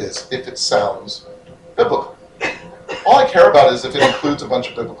about is if it sounds biblical. All I care about is if it includes a bunch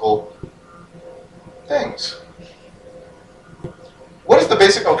of biblical things. What is the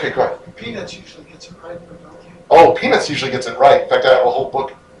basic, okay, go ahead. Peanuts usually gets it right, but don't you? Oh, Peanuts usually gets it right. In fact, I have a whole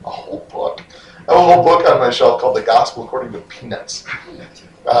book on my shelf called The Gospel According to Peanuts.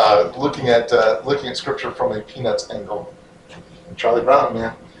 Looking at Scripture from a Peanuts angle. Charlie Brown,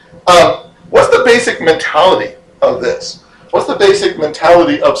 man. What's the basic mentality of this? What's the basic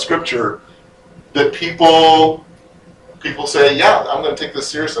mentality of Scripture that people say, yeah, I'm going to take this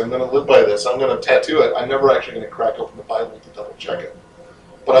seriously. I'm going to live by this. I'm going to tattoo it. I'm never actually going to crack open the Bible to double check it.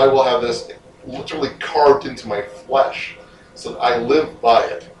 But I will have this literally carved into my flesh so that I live by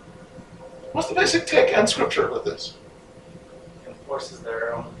it. What's the basic take on Scripture with this? Enforces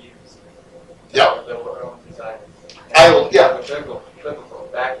their own views. Yeah. Their own desires. Biblical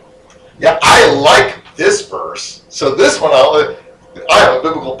backing. Yeah, I like this verse. So this one, I have a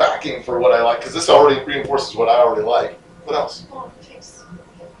biblical backing for what I like, because this already reinforces what I already like. What else? Well, it takes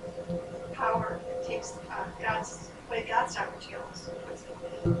power, it takes God's way God's opportunities puts it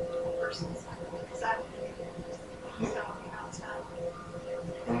in the person's side. So, you know, it's not.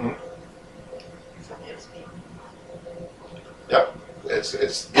 Mm-hmm. So it gives people. Yep.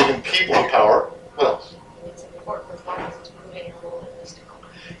 It's giving people power. What else? It's important as long as it's moving a little bit mystical.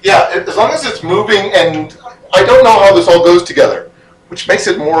 Yeah, as long as it's moving, and I don't know how this all goes together, which makes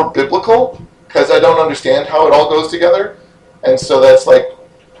it more biblical, because I don't understand how it all goes together, and so that's like,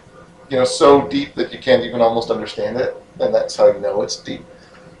 you know, so deep that you can't even almost understand it, and that's how you know it's deep.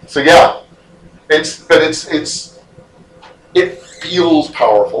 So yeah, it feels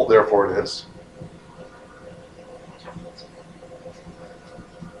powerful, therefore it is.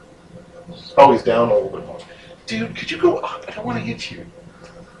 Oh, he's down a little bit more. Dude, could you go up? I don't want to hit you.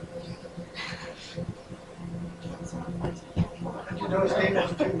 know his name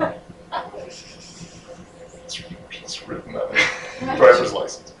was Junior. It's written on the driver's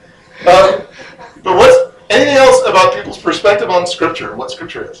license. But anything else about people's perspective on Scripture? What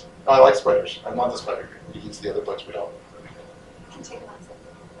Scripture is? Oh, I like spiders. I want the spider. He eats the other bugs we don't.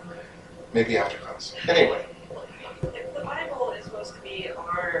 Maybe after class. Anyway. If the Bible is supposed to be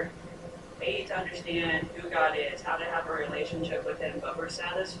our way to understand who God is, how to have a relationship with Him, but we're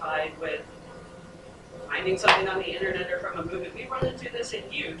satisfied with finding something on the internet or from a movie. We run into this in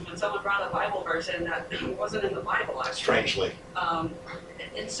youth when someone brought a Bible verse in that wasn't in the Bible, actually. Strangely.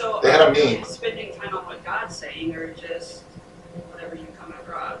 And so They had a are we meme. spending time on what God's saying or just whatever you come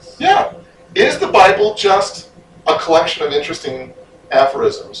across? Yeah. Is the Bible just a collection of interesting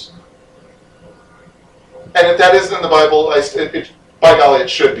aphorisms? And if that isn't in the Bible, by golly, it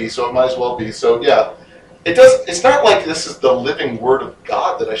should be, so it might as well be. So, yeah. It's not like this is the living Word of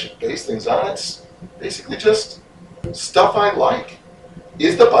God that I should base things on. It's basically just stuff I like.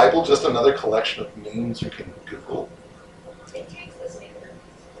 Is the Bible just another collection of names you can Google? It takes the sacred.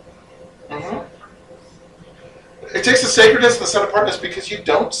 Mhm. It takes the sacredness and the set apartness because you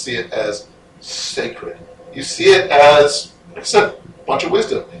don't see it as sacred. You see it as, like I said, a bunch of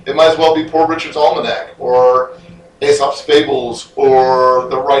wisdom. It might as well be Poor Richard's Almanac, or Aesop's Fables, or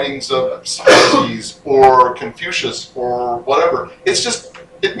the writings of Socrates, or Confucius, or whatever. It's just,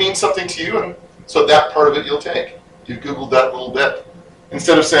 it means something to you, and so that part of it you'll take. You've Googled that little bit.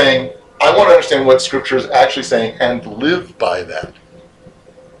 Instead of saying, I want to understand what Scripture is actually saying and live by that.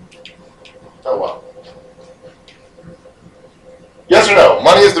 Oh, wow. Yes or no?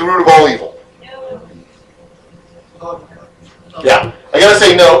 Money is the root of all evil. Um, Yeah. I gotta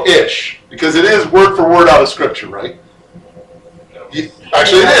say no-ish, because it is word for word out of Scripture, right?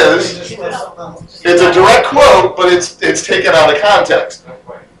 Actually, it is. Just let something out. It's a direct quote, but it's taken out of context. Not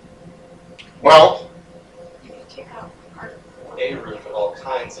quite. Well, You can take out part of A root of all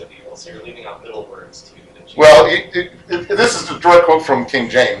kinds of evil, so you're leaving out middle words too. that you- well, this is a direct quote from King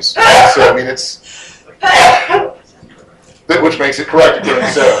James, so I mean it's which makes it correct according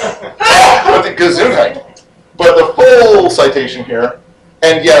to Sarah. But the Gesundheit. But the full citation here,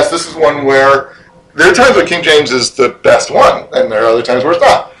 and yes, this is one where there are times when King James is the best one, and there are other times where it's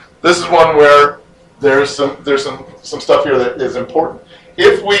not. This is one where there's some stuff here that is important.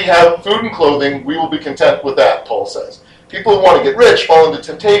 If we have food and clothing, we will be content with that, Paul says. People who want to get rich fall into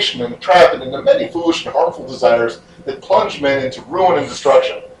temptation and trap and into many foolish and harmful desires that plunge men into ruin and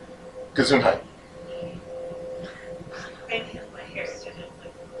destruction. Gesundheit.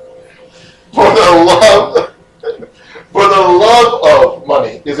 For the love of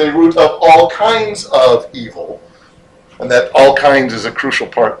money is a root of all kinds of evil. And that all kinds is a crucial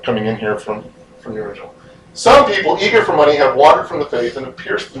part coming in here from the original. Some people, eager for money, have wandered from the faith and have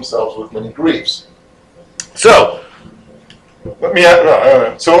pierced themselves with many griefs. So,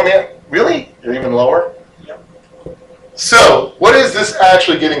 really? You're even lower? Yep. So, what is this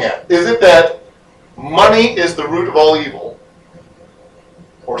actually getting at? Is it that money is the root of all evil?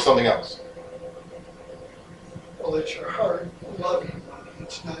 Or something else? Well, it's your heart loving money.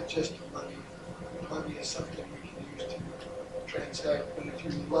 It's not just money. Money is something we can use to transact, but if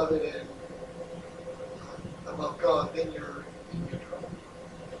you love it and about God, then you're in your trouble.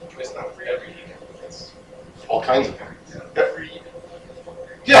 It's not for everything. It's All kinds of things.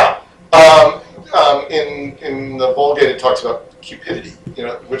 Yeah. Yeah. In the Vulgate, it talks about cupidity,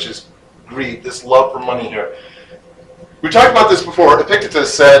 which is greed, this love for money here. We talked about this before.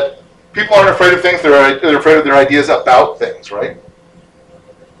 Epictetus said, people aren't afraid of things, they're afraid of their ideas about things, right?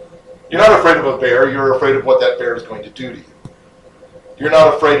 You're not afraid of a bear, you're afraid of what that bear is going to do to you. You're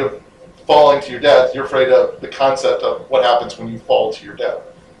not afraid of falling to your death, you're afraid of the concept of what happens when you fall to your death.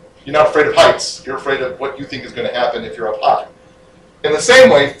 You're not afraid of heights, you're afraid of what you think is going to happen if you're up high. In the same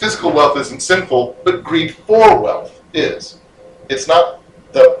way, physical wealth isn't sinful, but greed for wealth is. It's not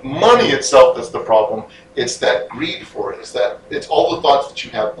the money itself that's the problem, it's that greed for it. It's all the thoughts that you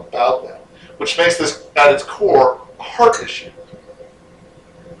have about that, which makes this, at its core, a heart issue.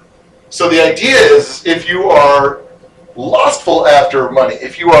 So the idea is, if you are lustful after money,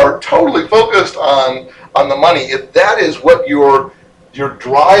 if you are totally focused on the money, if that is what your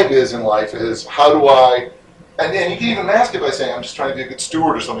drive is in life, is how do I, and you can even mask it by saying, I'm just trying to be a good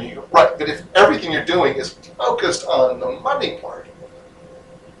steward or something. You go, right, but if everything you're doing is focused on the money part,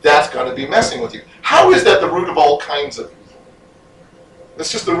 that's going to be messing with you. How is that the root of all kinds of evil?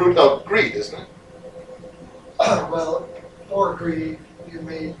 It's just the root of greed, isn't it? Well, for greed, you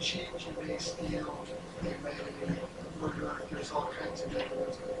may cheat, you may steal, you may murder. There's all kinds of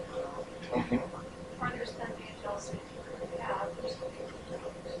evils. Mm-hmm. Or there's envy and jealousy. Yeah, there's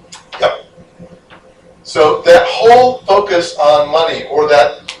Yep. So that whole focus on money, or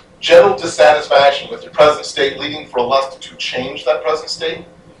that general dissatisfaction with your present state leading for a lust to change that present state,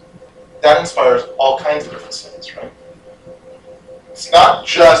 that inspires all kinds of different sins, right? It's not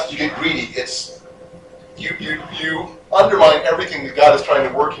just you get greedy, it's you undermine everything that God is trying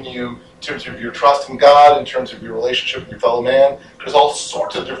to work in you in terms of your trust in God, in terms of your relationship with your fellow man. There's all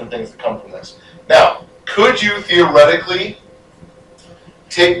sorts of different things that come from this. Now, could you theoretically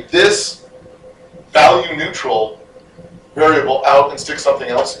take this value neutral variable out and stick something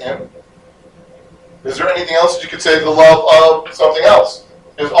else in? Is there anything else that you could say the love of something else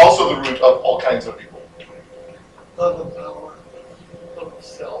is also the root of all kinds of people? Love and power. Love of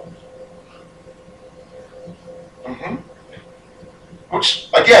self. Mm-hmm. Which,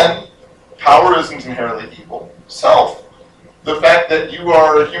 again, power isn't inherently evil. Self. The fact that you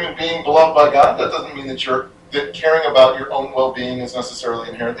are a human being beloved by God, that doesn't mean that caring about your own well-being is necessarily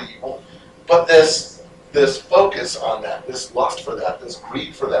inherently evil. But this focus on that, this lust for that, this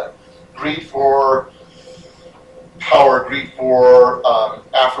greed for that, greed for power, greed for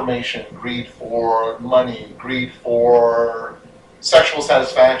affirmation, greed for money, greed for sexual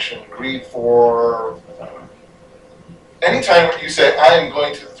satisfaction, greed for anytime you say, I am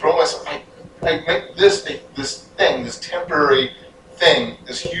going to throw myself, I make this temporary thing,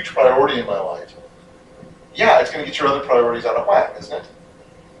 this huge priority in my life. Yeah, it's going to get your other priorities out of whack, isn't it?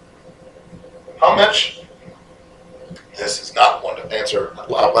 How much, this is not one to answer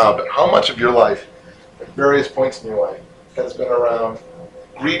out loud, but how much of your life, at various points in your life, has been around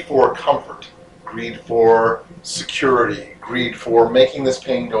greed for comfort, greed for security, greed for making this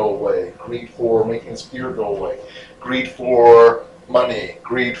pain go away, greed for making this fear go away, greed for money,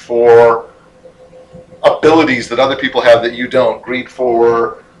 greed for abilities that other people have that you don't, greed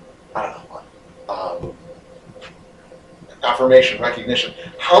for, I don't know what, affirmation, recognition.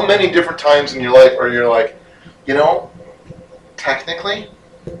 How many different times in your life are you like, technically,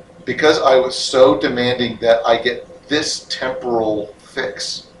 because I was so demanding that I get this temporal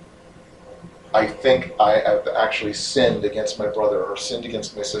fix, I think I have actually sinned against my brother, or sinned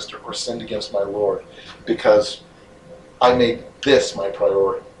against my sister, or sinned against my Lord, because I made this my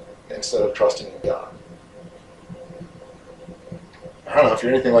priority instead of trusting in God. I don't know if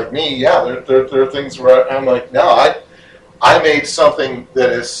you're anything like me. Yeah, there are things where I'm like, no, I made something that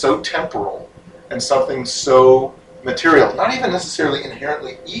is so temporal and something so material, not even necessarily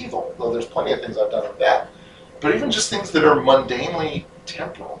inherently evil, though there's plenty of things I've done with that, but even just things that are mundanely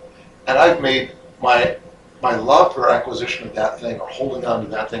temporal. And I've made my love for acquisition of that thing, or holding on to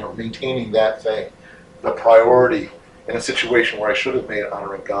that thing, or maintaining that thing, the priority in a situation where I should have made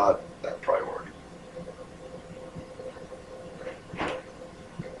honoring God that priority.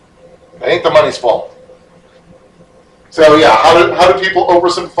 It ain't the money's fault. So yeah, how do people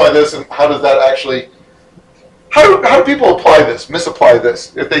oversimplify this, and how does that actually, how do people apply this, misapply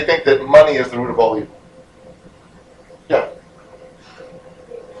this, if they think that money is the root of all evil? Yeah.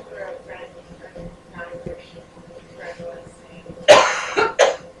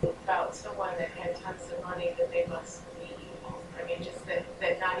 About someone that had tons of money that they must be evil. I mean, just that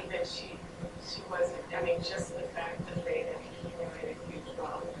not even she wasn't, I mean, just the fact that they had accumulated huge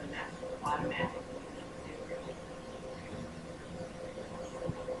wealth, and that's automatic.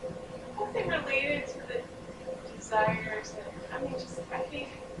 Something related to the desires, and I mean,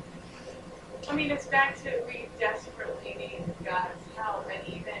 it's back to we desperately need God's help, and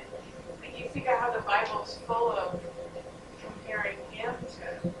even like you think of how the Bible's full of comparing Him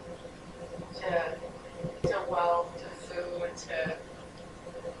to wealth, to food, to.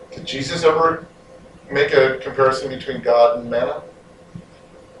 Did Jesus ever make a comparison between God and mammon?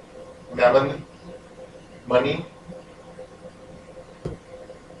 Mammon? Money?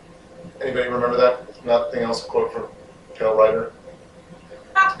 Anybody remember that? If nothing else, a quote from Carol Reiner.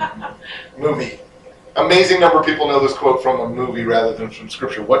 Movie. Amazing number of people know this quote from a movie rather than from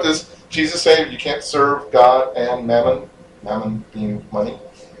Scripture. What does Jesus say? You can't serve God and mammon. Mammon being money.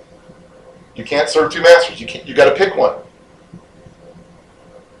 You can't serve two masters. You got to pick one.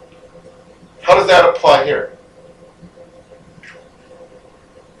 How does that apply here?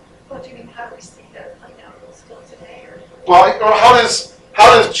 What do you mean, how do we see that playing out still today? Well, or how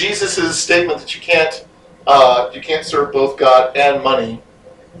does Jesus' statement that you can't serve both God and money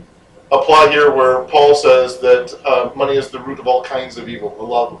apply here, where Paul says that money is the root of all kinds of evil? The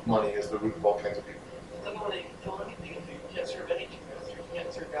love of money is the root of all kinds of evil. The only thing is you can't serve any two masters. You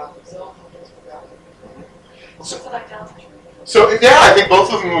can't serve God himself, you can't serve God. What's it idolatry? So yeah, I think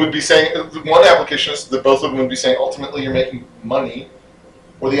both of them would be saying, one application is that both of them would be saying ultimately you're making money,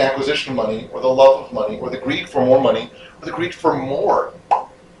 or the acquisition of money, or the love of money, or the greed for more money, or the greed for more.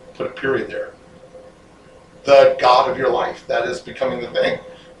 Put a period there. the God of your life. That is becoming the thing.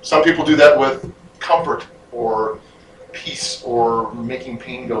 Some people do that with comfort or peace or making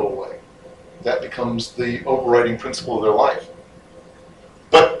pain go away. That becomes the overriding principle of their life.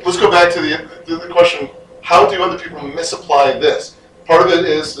 But let's go back to the question, how do other people misapply this? Part of it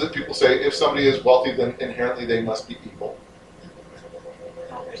is that people say if somebody is wealthy, then inherently they must be evil.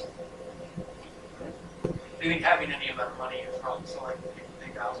 Do you think having any amount of money is wrong? So like people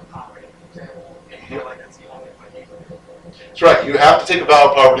take vows of poverty, for example, and you feel like that's the only way. That's right. You have to take a vow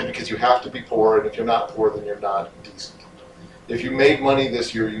of poverty because you have to be poor, and if you're not poor, then you're not decent. If you made money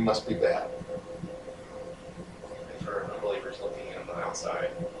this year, you must be bad. And for unbelievers looking on the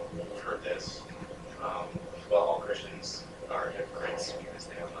outside, we've heard this. Well, all Christians are hypocrites because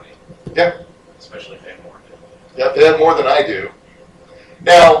they have money. Yeah. Especially if they have more. Yeah, they have more than I do.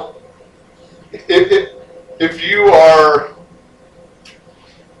 Now, if you are,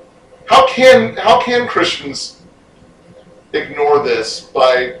 how can Christians ignore this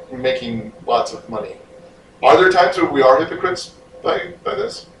by making lots of money? Are there times where we are hypocrites by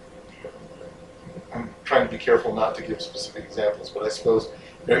this? I'm trying to be careful not to give specific examples, but I suppose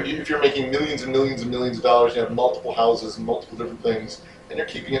if you're making millions and millions and millions of dollars, you have multiple houses and multiple different things, and you're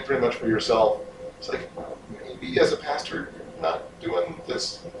keeping it pretty much for yourself, it's like, maybe as a pastor, you're not doing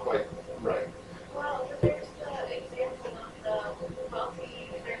this quite right. Well, there's the example of the wealthy,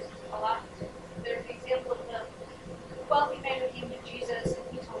 there's the example of the wealthy man who came to Jesus and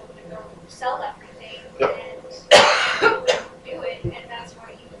he told him to go sell everything Yep. and he wouldn't do it, and that's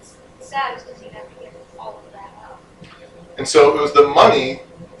why he was sad, is because he never gave all of that up. And so it was the money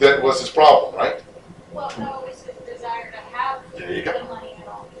that was his problem, right? Well, no, it's his desire to have There you go. the money and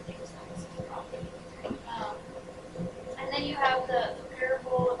all the things that was his problem. And then you have the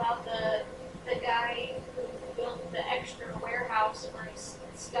parable about the guy who built the extra warehouse for his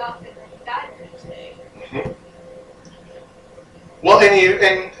stuff and then he died the next day. Mm-hmm. Well,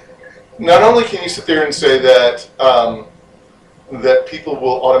 and not only can you sit there and say that that people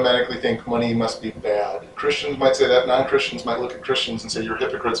will automatically think money must be bad. Christians might say that. Non-Christians might look at Christians and say you're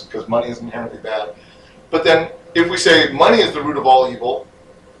hypocrites because money is inherently bad. But then if we say money is the root of all evil,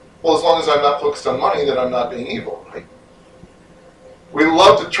 well, as long as I'm not focused on money, then I'm not being evil, right? We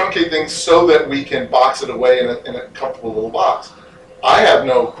love to truncate things so that we can box it away in a comfortable little box. I have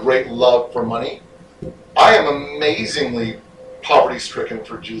no great love for money. I am amazingly poverty-stricken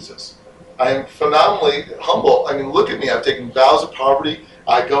for Jesus. I am phenomenally humble. I mean, look at me. I've taken vows of poverty.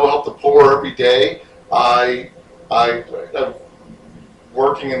 I go help the poor every day. I'm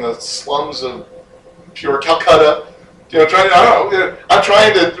working in the slums of pure Calcutta. I'm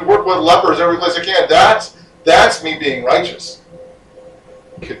trying to work with lepers every place I can. That's me being righteous.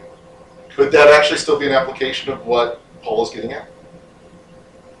 Could that actually still be an application of what Paul is getting at?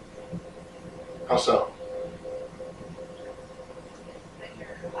 How so? When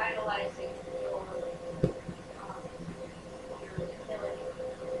you're idolizing your ability.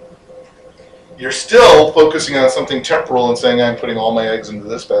 You're still focusing on something temporal and saying, I'm putting all my eggs into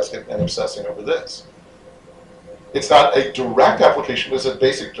this basket and obsessing over this. It's not a direct application, but it's a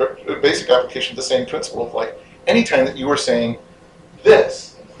basic application of the same principle of like anytime that you are saying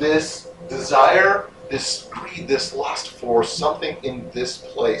this desire, this greed, this lust for something in this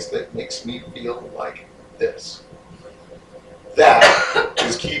place that makes me feel like this. That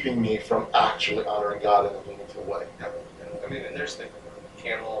is keeping me from actually honoring God in a meaningful way. I mean, and there's the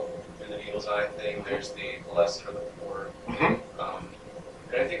camel and the needle's eye thing. There's the blessed are the poor. Mm-hmm.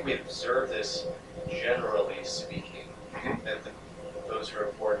 And I think we observe this generally speaking, that those who are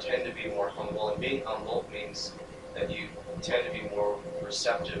poor tend to be more humble, and being humble means that you tend to be more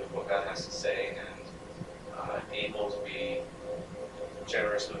receptive of what God has to say and able to be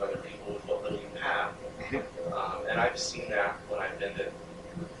generous with other people with what little you have. And I've seen that when I've been to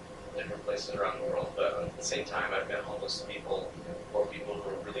different places around the world, but at the same time I've met homeless people or people who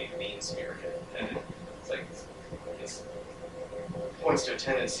are really mean-spirited, and it's like it points to a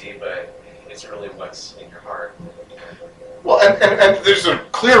tendency, but it's really what's in your heart. Well, and there's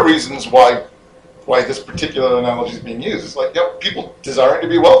clear reasons why this particular analogy is being used. It's like, people desiring to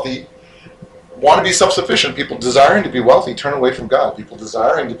be wealthy want to be self-sufficient. People desiring to be wealthy turn away from God. People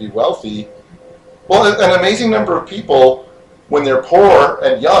desiring to be wealthy, well, an amazing number of people, when they're poor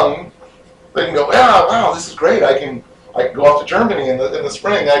and young, they can go, yeah, wow, this is great. I can go off to Germany in the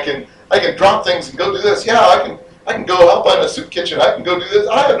spring. I can drop things and go do this. Yeah, I can go help out in a soup kitchen. I can go do this.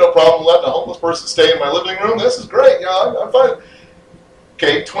 I have no problem letting a homeless person stay in my living room. This is great. Yeah, I'm fine.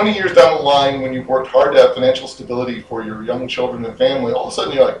 Okay, 20 years down the line, when you've worked hard to have financial stability for your young children and family, all of a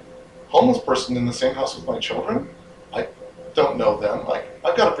sudden you're like, homeless person in the same house with my children? don't know them. Like,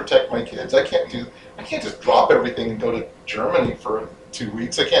 I've got to protect my kids. I can't just drop everything and go to Germany for 2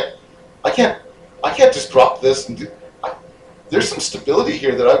 weeks. I can't just drop this and there's some stability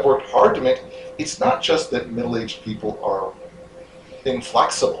here that I've worked hard to make. It's not just that middle-aged people are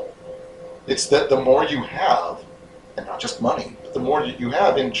inflexible. It's that the more you have, and not just money, but the more you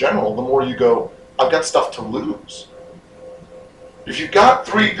have in general, the more you go, I've got stuff to lose. If you've got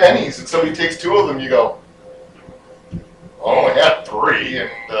 3 pennies and somebody takes 2 of them, you go, oh, I had 3, and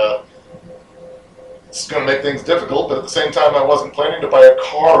it's going to make things difficult, but at the same time, I wasn't planning to buy a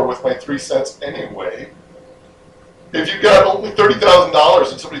car with my 3 cents anyway. If you've got only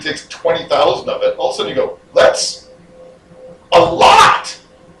 $30,000 and somebody takes 20,000 of it, all of a sudden you go, that's a lot!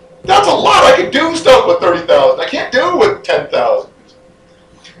 That's a lot! I can do stuff with 30,000. I can't do it with 10,000.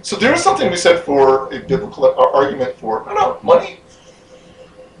 So there is something we said for a biblical argument for, no, money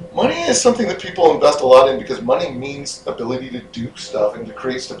is something that people invest a lot in because money means ability to do stuff and to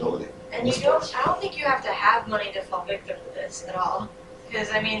create stability. And I don't think you have to have money to fall victim to this at all.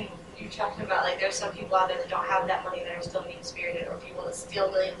 Because, I mean, you're talking about, like, there's some people out there that don't have that money that are still mean-spirited, or people that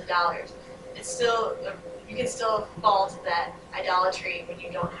steal millions of dollars. It's still, you can still fall to that idolatry when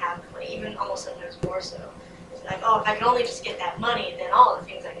you don't have the money, even almost sometimes more so. It's like, oh, if I can only just get that money, then all the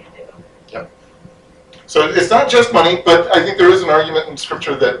things I can do. Yep. So it's not just money, but I think there is an argument in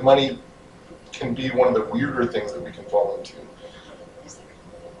Scripture that money can be one of the weirder things that we can fall into.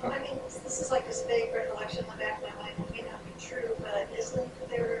 I mean, this is like this vague recollection in the back of my mind. It may not be true, but isn't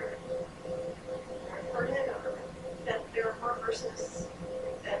there, I've heard it, or that there are more verses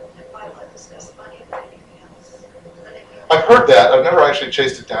that in the Bible that discuss money than anything else? I've heard that. I've never actually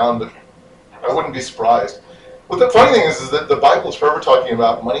chased it down, but I wouldn't be surprised. Well, the funny thing is that the Bible is forever talking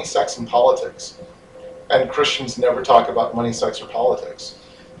about money, sex, and politics. And Christians never talk about money, sex, or politics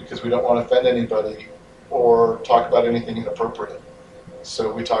because we don't want to offend anybody or talk about anything inappropriate.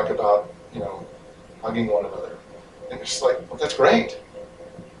 So we talk about, hugging one another. And it's just like, well, that's great.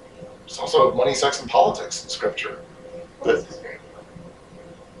 There's also money, sex, and politics in Scripture. But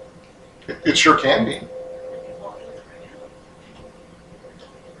it sure can be.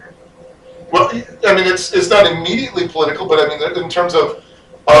 Well, I mean, it's not immediately political, but I mean, in terms of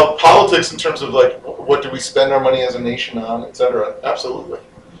politics, in terms of like, what do we spend our money as a nation on, et cetera, absolutely.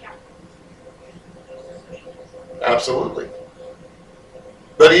 Absolutely.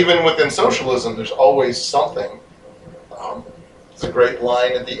 But even within socialism, there's always something. It's a great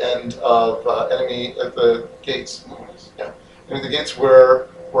line at the end of Enemy at the Gates. Yeah, Enemy at the Gates, where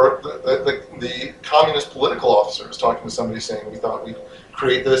the communist political officer is talking to somebody saying, we thought we'd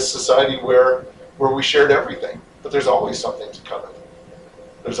create this society where we shared everything, but there's always something to covet.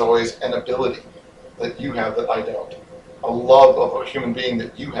 There's always an ability that you have that I don't. A love of a human being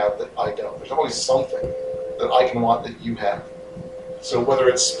that you have that I don't. There's always something that I can want that you have. So whether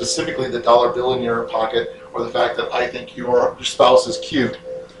it's specifically the dollar bill in your pocket or the fact that I think your spouse is cute,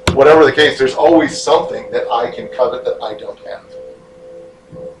 whatever the case, there's always something that I can covet that I don't have.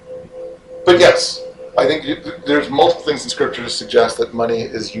 But yes, I think there's multiple things in Scripture to suggest that money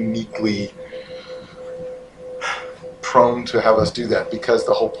is uniquely prone to have us do that, because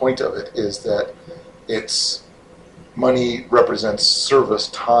the whole point of it is that money represents service,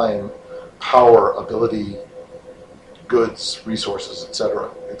 time, power, ability, goods, resources,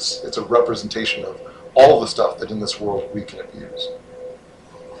 etc. It's a representation of all the stuff that in this world we can abuse.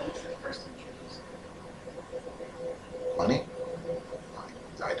 Money?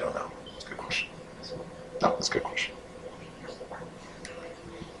 I don't know. That's a good question. No, that's a good question.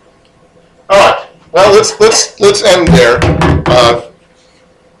 All right. Well, let's end there.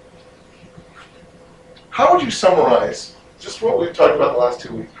 How would you summarize just what we've talked about the last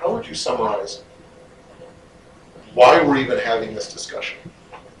 2 weeks? How would you summarize why we're even having this discussion?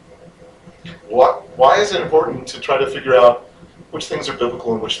 Why is it important to try to figure out which things are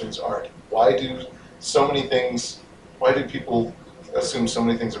biblical and which things aren't? Why do people assume so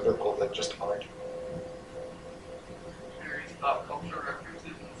many things are biblical that just aren't? Various pop culture references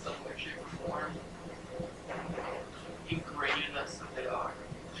in some way, shape, or form ingrained in us that they are.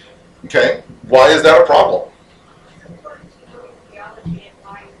 Okay, why is that a problem? It's important to know theology and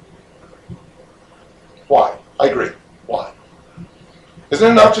why. Why? I agree. Why? Isn't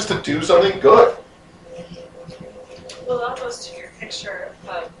it enough just to do something good? Well, that goes to your picture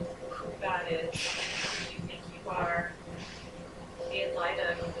of who God is, who you think you are, in light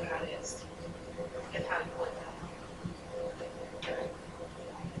of who God is, and how you live that.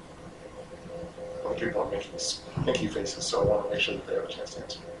 Well, people are making stinky faces, so I want to make sure that they have a chance to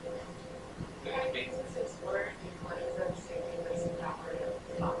answer. God makes us His word, He cleanses us, He gives us the power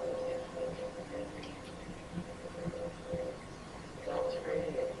to follow Him.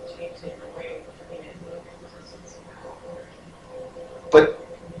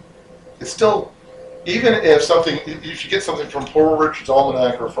 it's still, even if you get something from Poor Richard's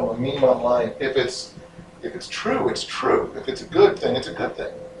Almanac or from a meme online, if it's true, it's true. If it's a good thing, it's a good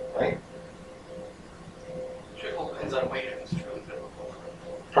thing, right? Should hold depends on weight if it's true and biblical.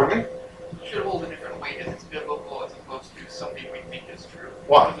 Pardon me? Should hold a different weight if it's biblical as opposed to something we think is true.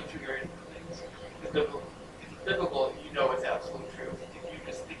 Why? Those are two very different things. If it's biblical, you know it's absolute truth. If you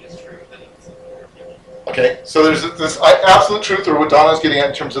just think it's true, then it's Okay, so there's this absolute truth, or what Donna's getting at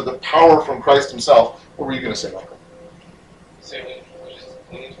in terms of the power from Christ himself. What were you going to say, Michael?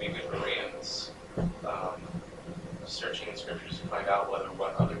 We need to be good Bereans, searching in scriptures to find out whether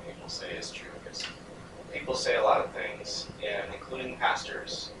what other people say is true. Because people say a lot of things, and including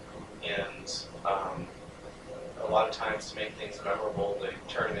pastors, and a lot of times to make things memorable, they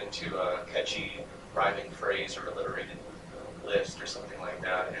turn it into a catchy rhyming phrase or alliterated list or something like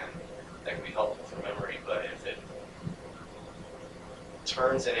that, and that can be helpful for memory. But if it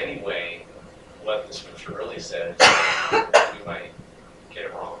turns in any way what the scripture really says, we might get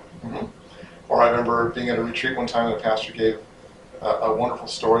it wrong. Mm-hmm. Or I remember being at a retreat one time and a pastor gave a wonderful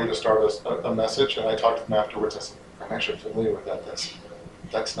story to start a message, and I talked to him afterwards. I said, I'm actually familiar with that.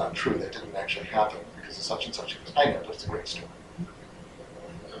 That's not true. That didn't actually happen because of such and such. He goes, I know, but it's a great story.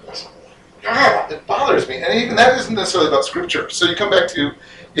 It bothers me. And even that isn't necessarily about scripture. So you come back to,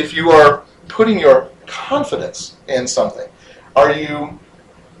 if you are putting your confidence in something, are you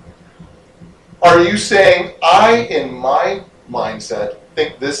saying, I, in my mindset,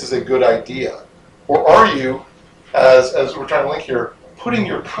 think this is a good idea? Or are you, as we're trying to link here, putting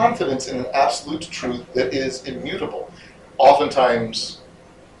your confidence in an absolute truth that is immutable, oftentimes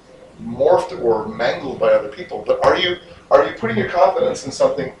morphed or mangled by other people? But are you putting your confidence in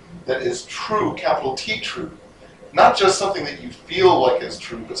something that is true, capital T true? Not just something that you feel like is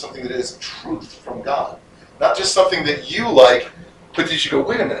true, but something that is truth from God. Not just something that you like, but you should go,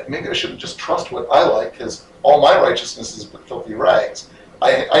 wait a minute, maybe I shouldn't just trust what I like, because all my righteousness is but filthy rags.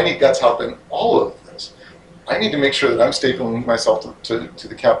 I need God's help in all of this. I need to make sure that I'm stapling myself to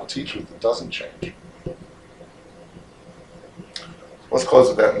the capital T truth that doesn't change. Let's close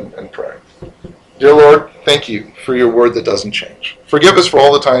with that and pray. Dear Lord, thank you for your word that doesn't change. Forgive us for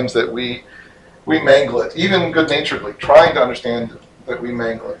all the times that we mangle it, even good-naturedly, trying to understand that we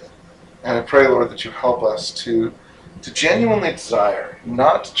mangle it. And I pray, Lord, that you help us to genuinely desire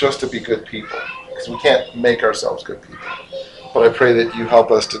not just to be good people, because we can't make ourselves good people, but I pray that you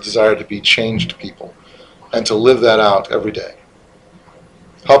help us to desire to be changed people and to live that out every day.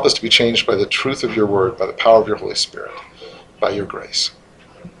 Help us to be changed by the truth of your word, by the power of your Holy Spirit, by your grace.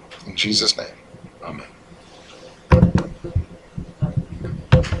 In Jesus' name, amen.